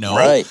wouldn't know.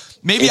 Right.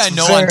 Maybe I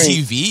know on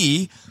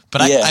TV,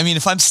 but I mean,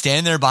 if I'm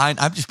standing there behind,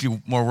 I'd just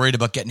be more worried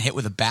about getting hit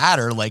with a bat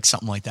or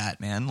something like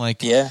that, man.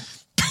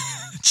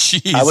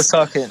 Jeez. I was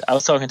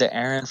talking to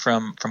Aaron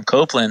from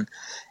Copeland,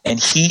 and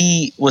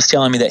he was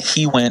telling me that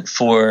he went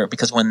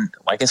because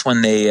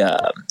when they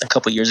a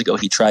couple of years ago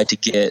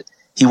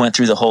he went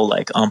through the whole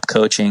ump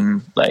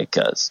coaching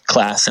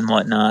class and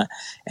whatnot,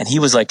 and he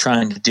was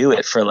trying to do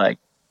it for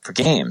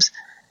games,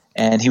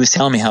 and he was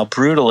telling me how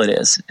brutal it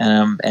is,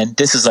 and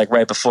this is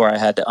right before I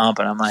had to ump,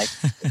 and I'm like,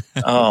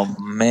 oh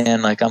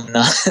man, I'm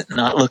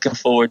not looking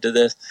forward to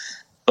this,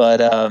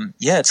 but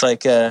it's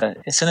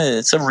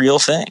it's a real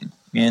thing.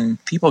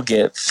 And people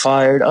get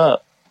fired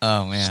up.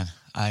 Oh man,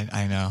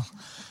 I know.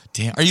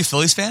 Damn, are you a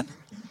Phillies fan?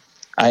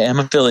 I am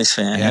a Phillies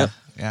fan. Yeah, yep.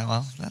 Yeah,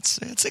 well,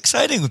 it's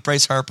exciting with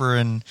Bryce Harper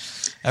and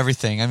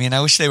everything. I mean,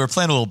 I wish they were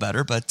playing a little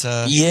better, but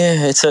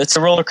yeah, it's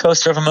a roller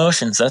coaster of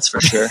emotions, that's for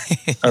sure,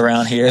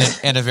 around here,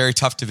 and a very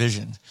tough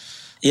division.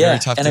 Yeah, very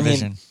tough and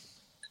division. I mean,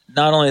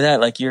 not only that,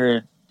 like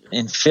you're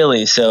in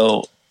Philly,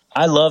 so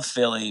I love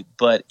Philly,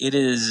 but it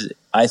is,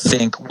 I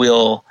think,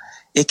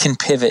 it can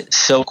pivot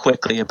so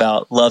quickly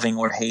about loving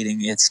or hating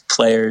its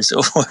players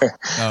or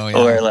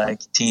like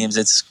teams.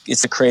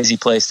 It's a crazy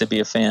place to be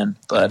a fan.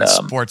 But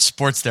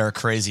sports there are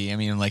crazy. I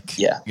mean, like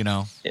yeah.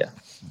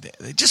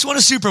 They just won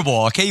a Super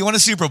Bowl. Okay, you won a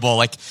Super Bowl.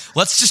 Like,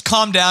 let's just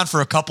calm down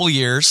for a couple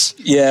years.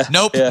 Yeah.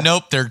 Nope.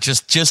 They're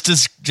just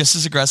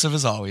as aggressive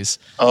as always.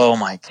 Oh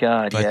my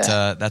God.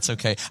 But that's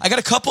okay. I got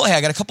a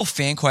couple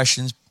fan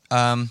questions.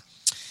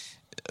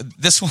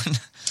 This one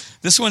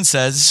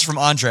says, this is from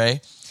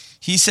Andre.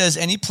 He says,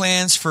 any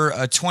plans for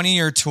a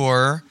 20-year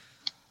tour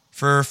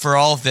for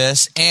all of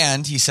this?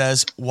 And he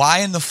says, why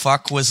in the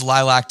fuck was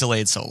Lilac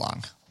delayed so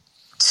long?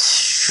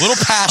 Little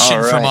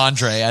passion from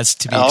Andre, as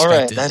to be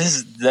expected. All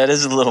right, that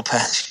is a little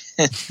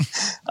passion.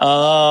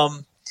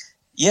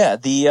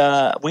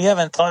 We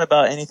haven't thought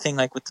about anything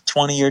like with the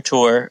 20-year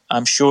tour.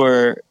 I'm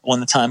sure when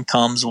the time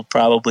comes, we'll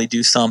probably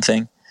do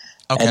something.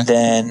 Okay. And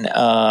then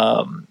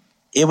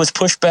it was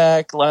pushed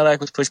back. Lilac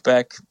was pushed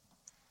back.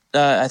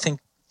 I think,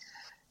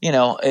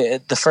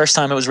 the first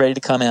time it was ready to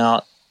come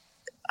out,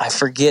 I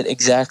forget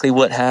exactly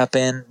what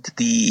happened.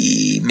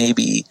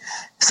 Maybe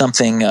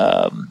something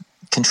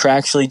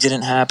contractually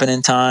didn't happen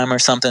in time or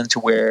something to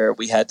where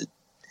we had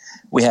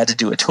to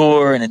do a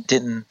tour, and it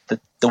didn't.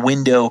 The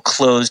window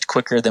closed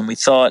quicker than we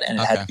thought, and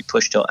it had to be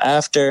pushed till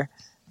after.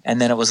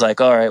 And then it was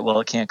like, all right, well,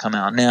 it can't come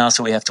out now,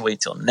 so we have to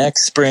wait till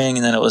next spring.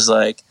 And then it was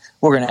like,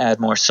 we're going to add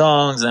more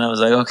songs. And it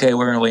was like, okay,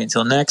 we're going to wait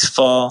until next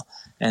fall.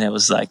 And it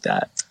was like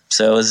that.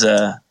 So it was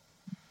a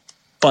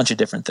bunch of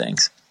different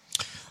things.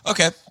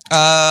 Okay.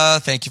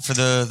 Thank you for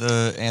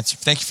the answer.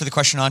 Thank you for the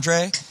question,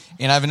 Andre.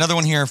 And I have another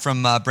one here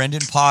from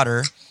Brendan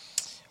Potter.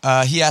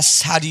 He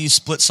asks, how do you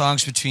split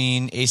songs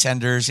between Ace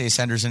Enders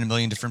and a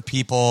million different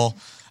people,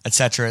 et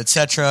cetera, et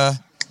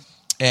cetera?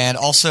 And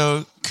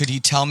also, could he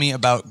tell me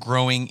about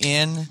Growing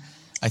In?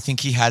 I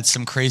think he had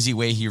some crazy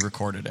way he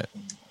recorded it.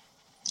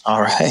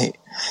 All right.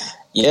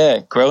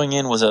 Yeah, Growing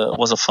In was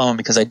a fun one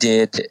because I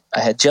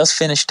had just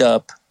finished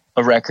up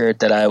a record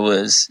that I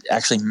was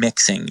actually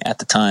mixing at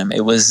the time.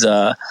 It was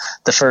the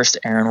first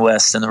Aaron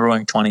West and the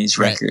Roaring Twenties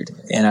record,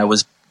 and I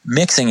was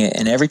mixing it.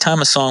 And every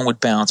time a song would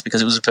bounce,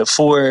 because it was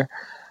before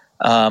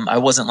I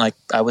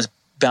was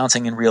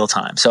bouncing in real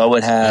time, so I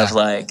would have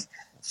like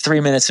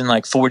 3 minutes and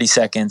like 40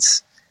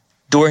 seconds.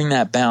 During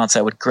that bounce,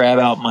 I would grab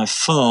out my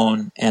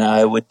phone and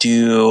I would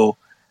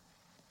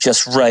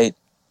write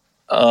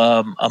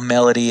a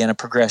melody and a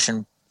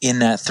progression in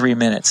that 3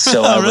 minutes.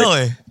 So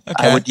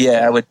Okay.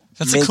 I would.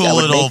 That's a cool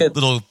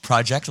little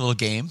project, a little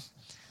game.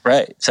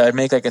 Right. So I'd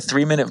make like a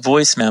 3-minute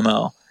voice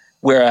memo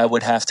where I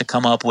would have to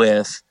come up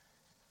with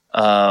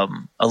a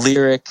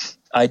lyric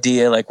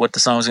idea, like what the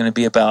song was going to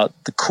be about,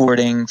 the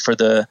chording for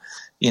the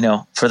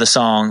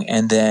song,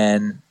 and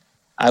then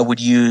I would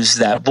use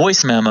that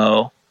voice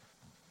memo,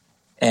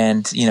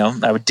 and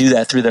I would do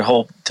that through the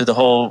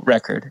whole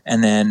record,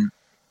 and then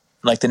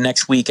like the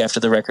next week after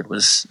the record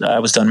I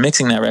was done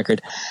mixing that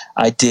record,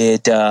 I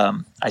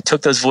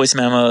took those voice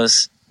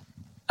memos,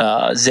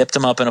 zipped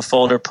them up in a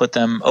folder,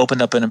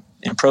 opened up in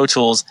Pro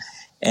Tools.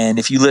 And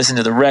if you listen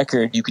to the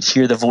record, you could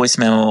hear the voice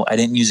memo. I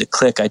didn't use a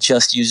click. I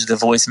just used the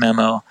voice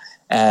memo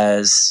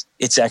as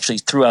it's actually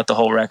throughout the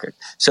whole record.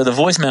 So the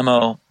voice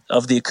memo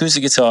of the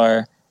acoustic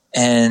guitar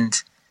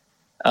and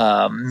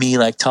me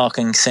like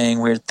talking, saying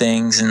weird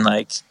things and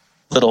like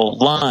little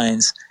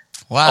lines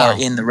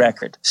are in the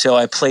record. So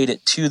I played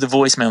it to the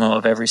voice memo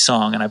of every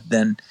song, and I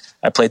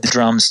played the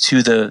drums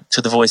to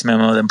the voice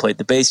memo, then played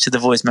the bass to the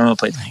voice memo,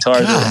 played the guitar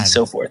and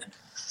so forth.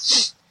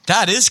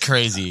 That is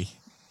crazy.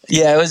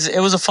 Yeah,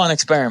 it was a fun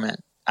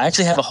experiment. I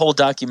actually have a whole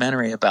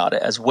documentary about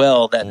it as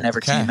well that never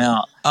came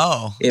out.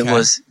 Oh, okay.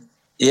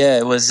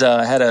 It was.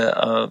 I had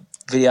a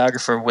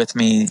videographer with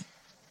me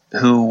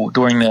who,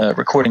 during the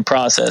recording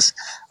process,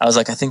 I was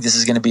like, I think this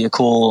is going to be a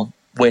cool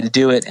way to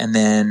do it. And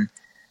then,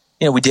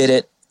 we did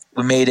it,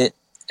 we made it,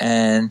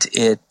 and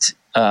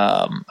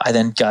I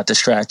then got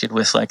distracted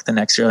with like the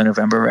next Early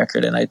November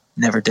record, and I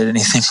never did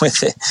anything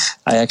with it.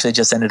 I actually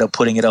just ended up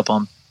putting it up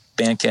on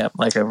Bandcamp,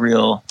 like a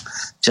real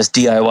just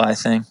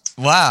DIY thing.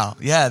 Wow.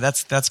 Yeah,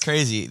 that's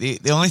crazy.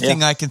 The only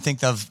thing I can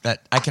think of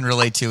that I can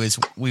relate to is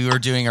we were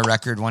doing a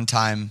record one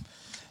time,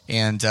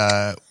 and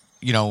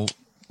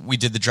we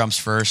did the drums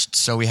first,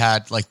 so we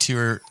had like 2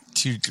 or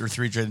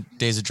 3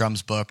 days of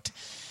drums booked,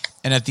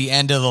 and at the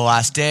end of the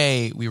last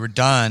day we were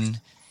done,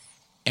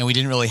 and we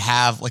didn't really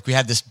have we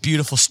had this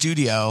beautiful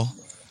studio,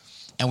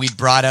 and we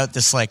brought out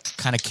this like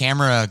kind of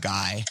camera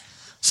guy.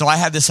 So I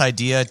had this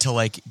idea to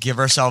like give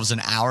ourselves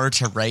an hour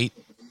to write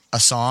a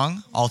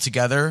song all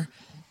together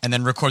and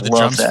then record the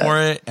drums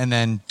for it and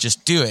then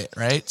just do it,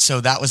 right?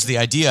 So that was the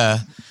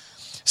idea.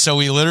 So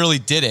we literally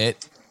did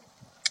it.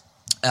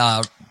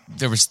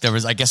 There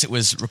was I guess it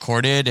was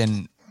recorded,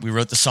 and we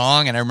wrote the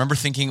song, and I remember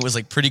thinking it was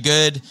like pretty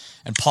good.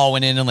 And Paul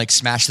went in and like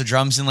smashed the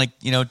drums in like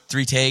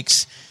 3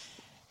 takes,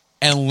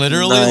 and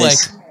literally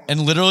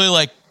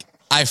like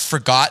I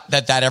forgot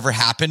that ever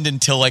happened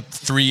until like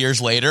 3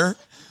 years later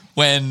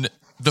when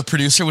the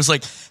producer was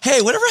like,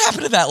 "Hey, whatever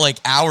happened to that like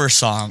hour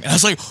song?" And I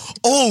was like,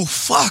 "Oh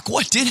fuck,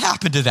 what did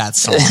happen to that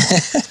song?"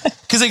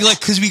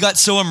 Because we got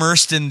so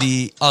immersed in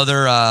the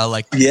other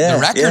the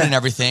record and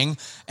everything,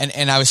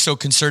 and I was so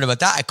concerned about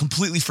that, I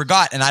completely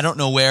forgot, and I don't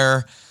know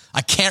where.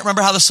 I can't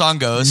remember how the song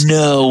goes.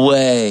 No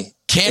way.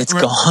 It's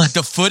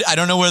gone. I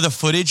don't know where the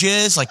footage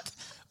is. Like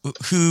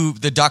who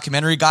the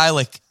documentary guy.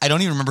 Like I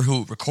don't even remember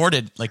who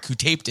recorded. Like who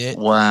taped it.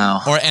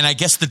 Wow. And I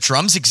guess the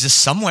drums exist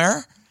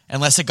somewhere,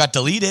 unless it got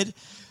deleted.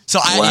 So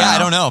I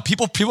don't know.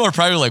 People are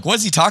probably like, "What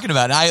is he talking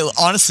about?" And I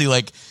honestly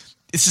like.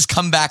 This has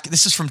come back.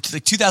 This is from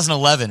like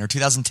 2011 or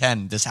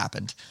 2010. This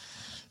happened.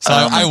 So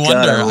I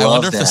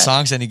wonder if the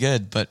song's any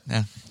good. But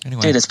yeah,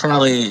 anyway, dude,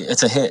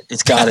 it's a hit.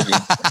 It's gotta be.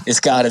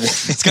 It's gotta be.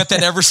 It's got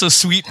that ever so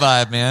sweet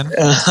vibe, man.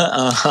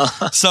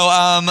 So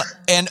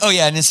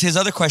and his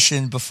other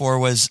question before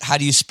was, how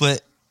do you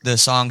split the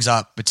songs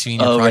up between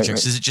your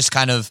projects? Right. Is it just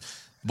kind of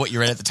what you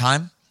read at the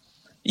time?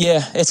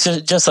 Yeah, it's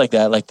just like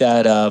that.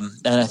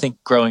 And I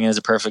think Growing is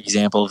a perfect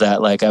example of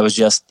that. Like, I was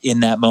just in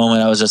that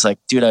moment, I was just like,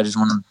 dude, I just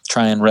want to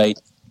try and write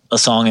a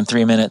song in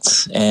 3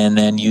 minutes and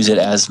then use it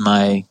as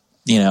my,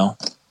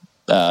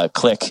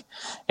 click.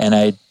 And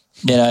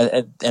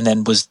and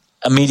then was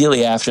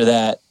immediately after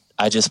that,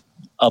 I just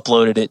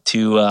uploaded it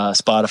to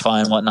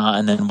Spotify and whatnot,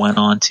 and then went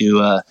on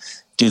to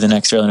do the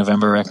next Early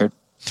November record.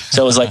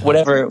 So it was like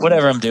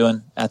whatever I'm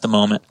doing at the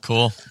moment.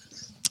 Cool.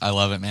 I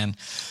love it, man.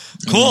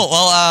 Cool.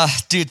 Well,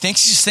 dude,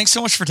 thanks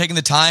so much for taking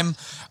the time.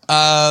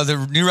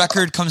 The new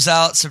record comes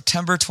out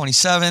September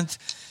 27th,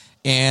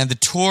 and the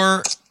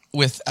tour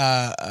with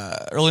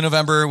Early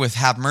November with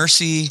Have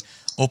Mercy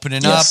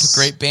opening up. A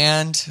great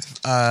band.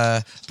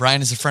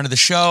 Brian is a friend of the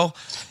show.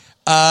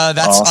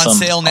 That's on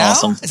sale now.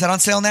 Awesome. Is that on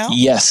sale now?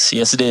 Yes,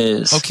 it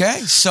is. Okay.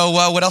 So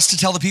what else to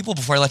tell the people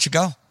before I let you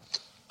go?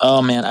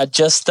 Oh man, I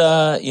just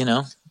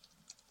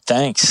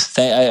thanks.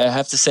 I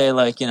have to say,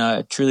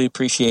 I truly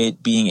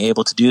appreciate being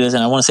able to do this,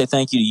 and I want to say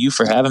thank you to you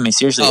for having me.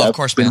 Seriously, of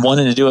course, I've been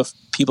wanting to do it.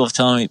 People have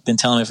been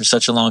telling me for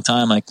such a long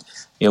time,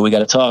 we got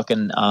to talk,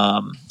 and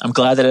I'm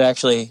glad that it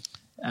actually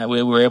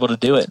we were able to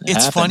do it.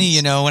 It's funny,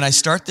 when I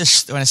started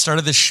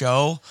this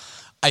show,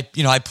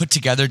 I put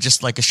together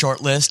just like a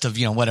short list of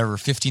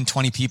 15,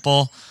 20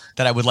 people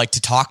that I would like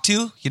to talk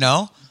to.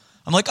 I'm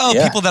like,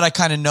 people that I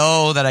kind of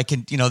know that I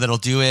can that'll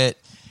do it,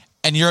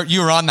 and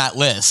you were on that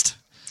list.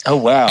 Oh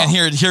wow! And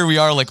here we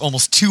are, like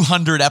almost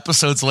 200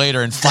 episodes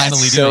later, and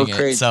finally doing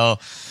it. So,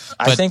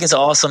 I think it's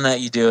awesome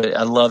that you do it.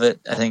 I love it.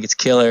 I think it's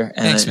killer,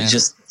 and thanks, man.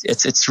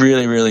 It's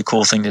really, really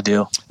cool thing to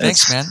do.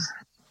 Thanks, man.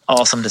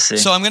 Awesome to see.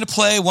 So I'm going to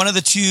play one of the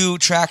 2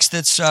 tracks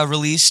that's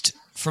released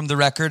from the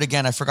record.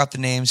 Again, I forgot the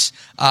names.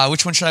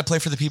 Which one should I play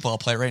for the people? I'll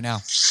play it right now.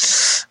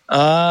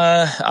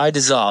 I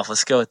Dissolve.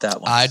 Let's go with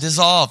that one. I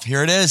Dissolve.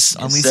 Here it is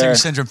on Lead Singer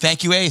Syndrome.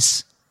 Thank you,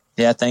 Ace.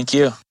 Yeah, thank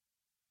you.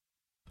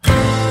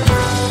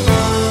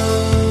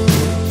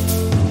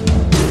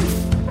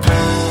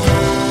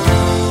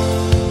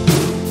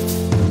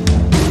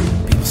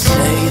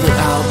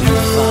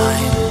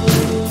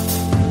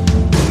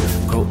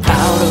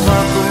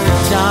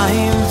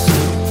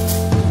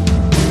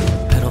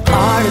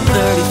 Hard at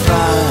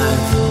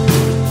 35,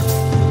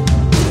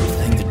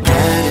 like the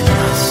dead in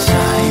my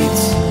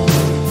sights.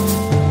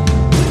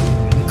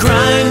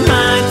 Grind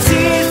my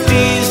teeth,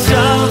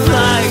 dissolve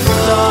like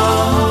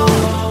salt.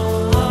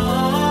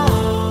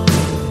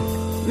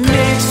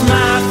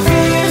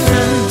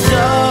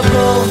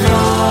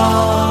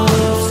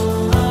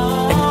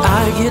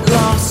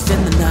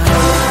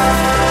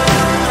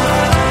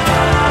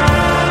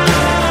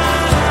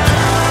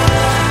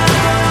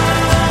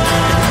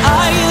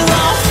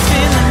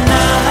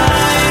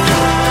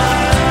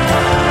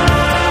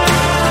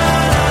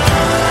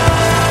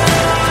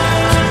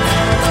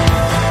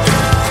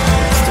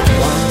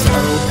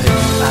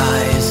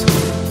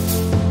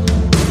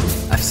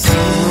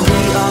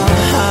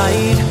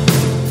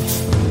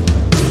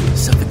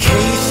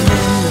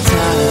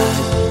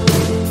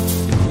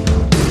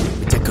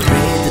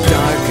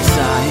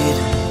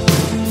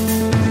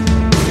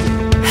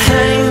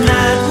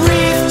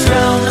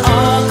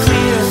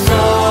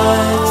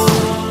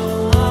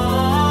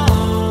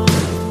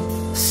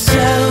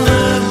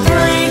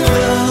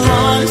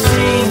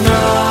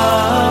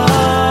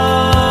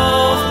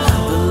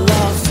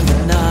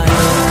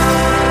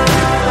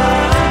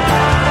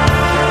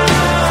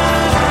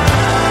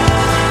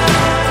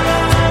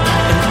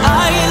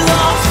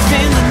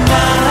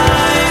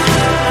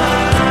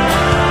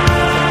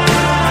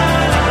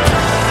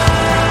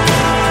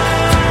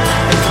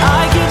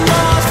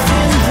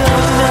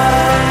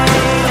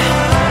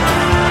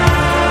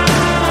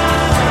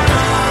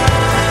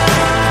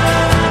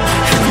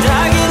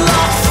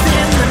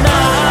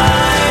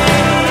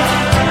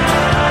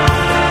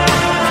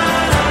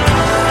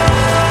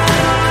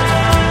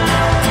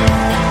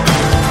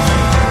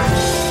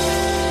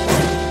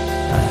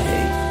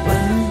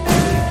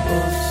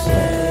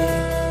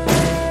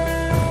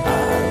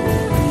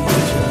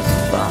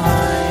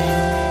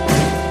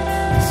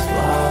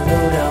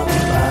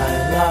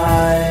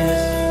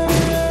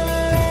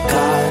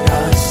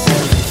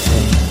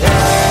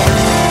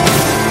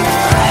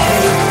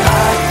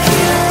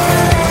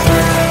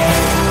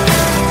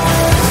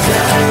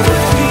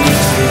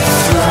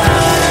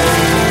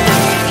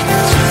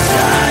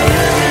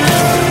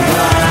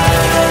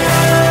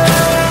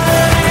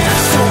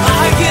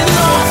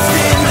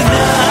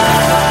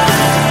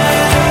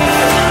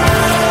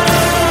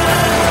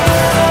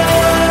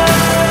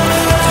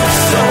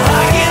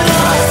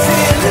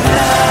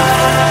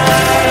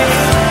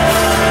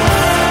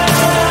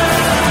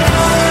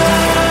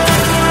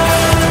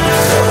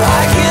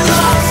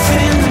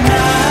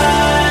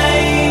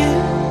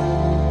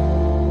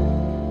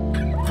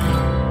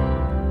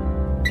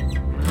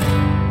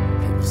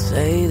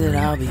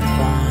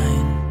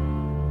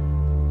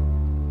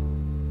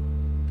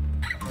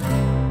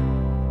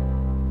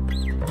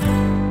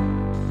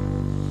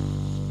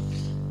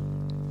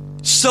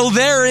 So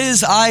there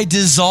is I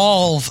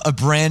Dissolve, a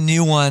brand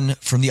new one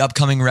from the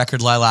upcoming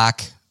record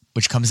Lilac,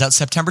 which comes out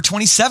September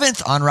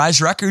 27th on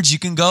Rise Records. You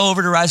can go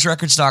over to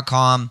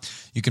riserecords.com.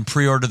 You can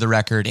pre-order the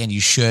record, and you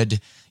should.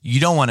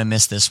 You don't want to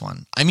miss this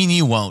one. I mean,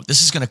 you won't.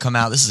 This is going to come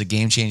out. This is a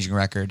game-changing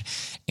record.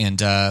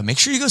 And make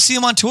sure you go see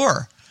them on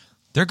tour.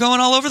 They're going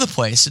all over the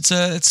place.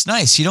 It's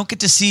nice. You don't get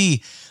to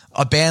see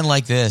a band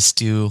like this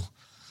do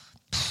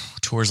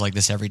tours like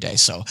this every day.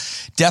 So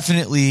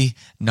definitely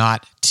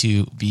not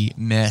to be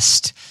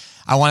missed.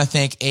 I want to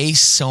thank Ace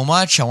so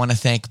much. I want to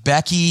thank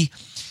Becky,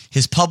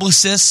 his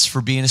publicists,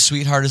 for being a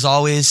sweetheart as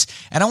always.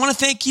 And I want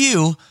to thank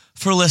you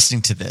for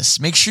listening to this.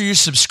 Make sure you're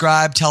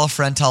subscribed, tell a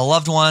friend, tell a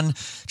loved one.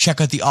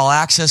 Check out the All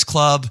Access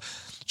Club.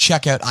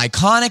 Check out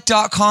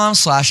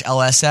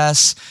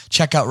iconic.com/LSS.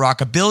 Check out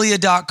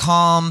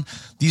rockabilia.com.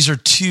 These are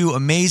two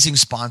amazing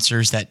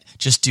sponsors that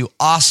just do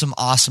awesome,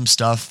 awesome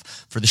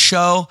stuff for the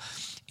show.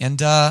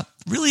 And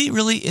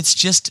really, it's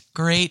just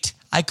great.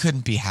 I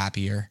couldn't be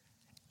happier.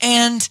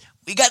 And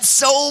we got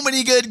so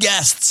many good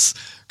guests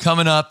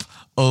coming up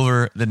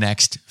over the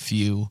next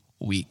few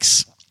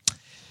weeks.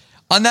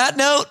 On that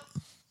note,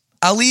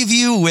 I'll leave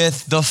you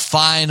with the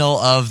final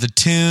of the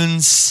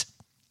tunes.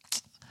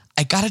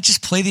 I got to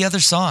just play the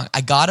other song.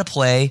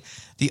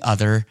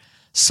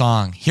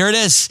 Here it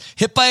is.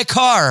 Hit by a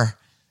Car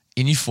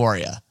in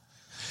Euphoria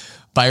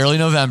by early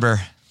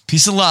November.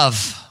 Peace and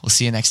love. We'll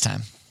see you next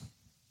time.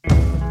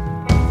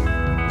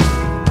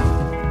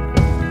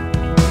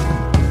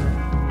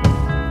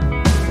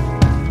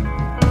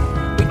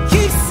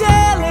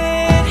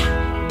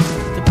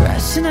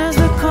 Has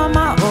become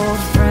my old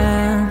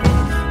friend.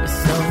 It's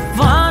so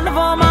fond of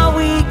all my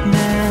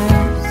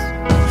weakness,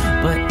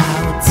 but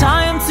I will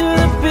tie him to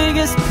the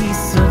biggest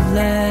piece of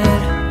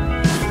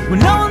lead.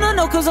 Well,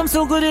 no, cause I'm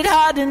so good at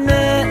hiding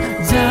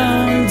it.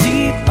 Down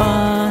deep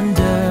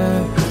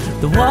under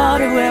the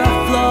water where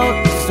I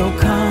float, so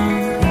calm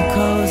and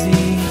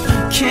cozy.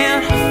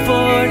 Can't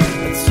afford a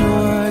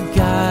tour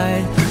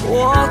guide,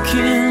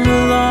 walking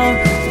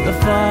along to the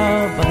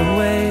far by the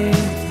way.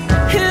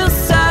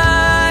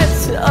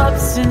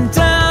 Ups and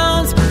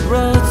downs,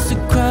 roads to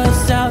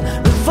cross out,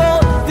 the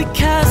vault that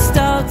cast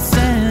outs,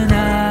 and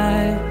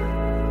I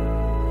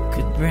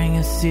could bring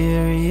a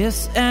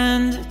serious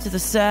end to the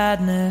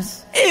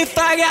sadness. If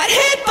I got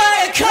hit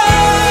by a car,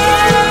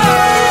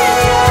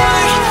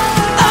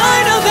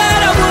 I know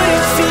that I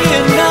wouldn't see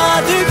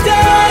another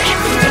day,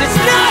 and it's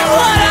not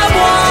what I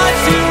want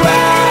to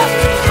have,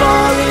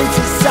 fall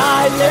into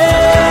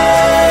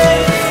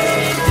silence.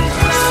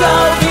 So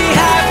be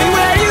happy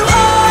where you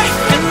are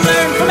and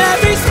learn from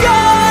every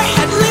scar.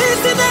 At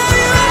least you know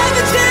you have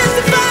the chance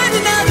to find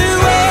another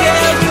way.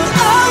 Yeah, you'll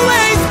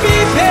always be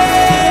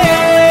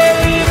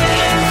paid.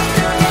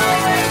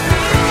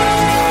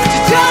 But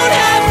you don't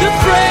have to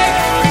break.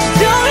 You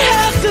don't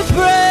have to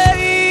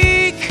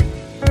break.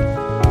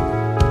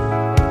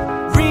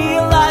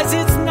 Realize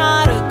it's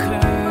not a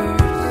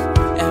curse.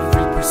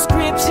 Every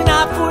prescription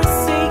I've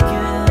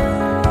forsaken,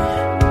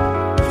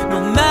 no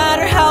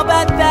matter how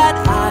bad that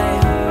I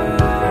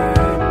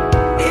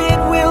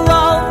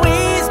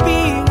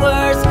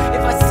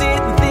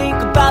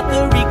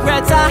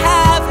regrets I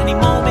have, any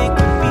moment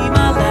could be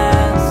my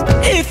last.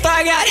 If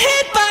I got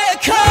hit by a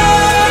car,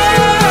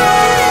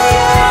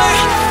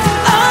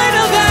 I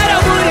know that I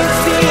wouldn't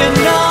see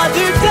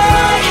another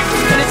day,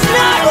 and it's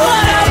not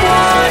what I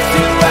want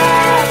to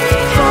have,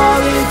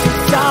 fall into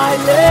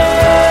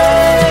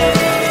silence.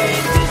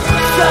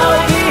 So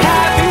be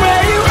happy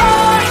where you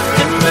are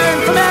and learn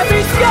from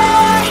every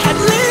scar. At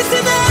least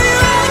you know you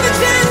have the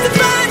chance to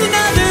find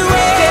another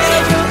way.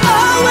 Yeah, you'll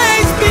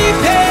always be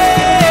paid.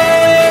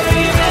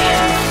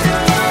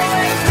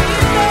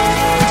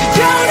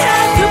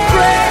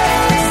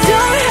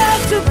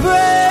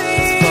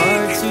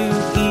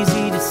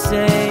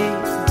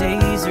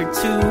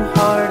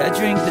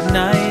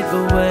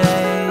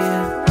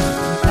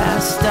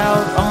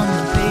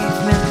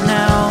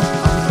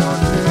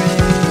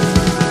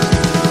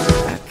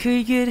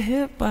 Get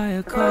hit by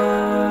a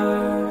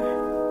car,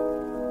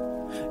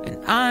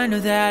 and I know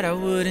that I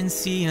wouldn't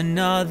see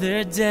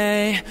another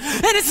day,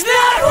 and it's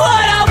not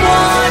what I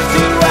want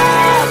to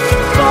have,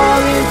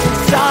 fall into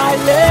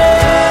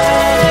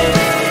silence.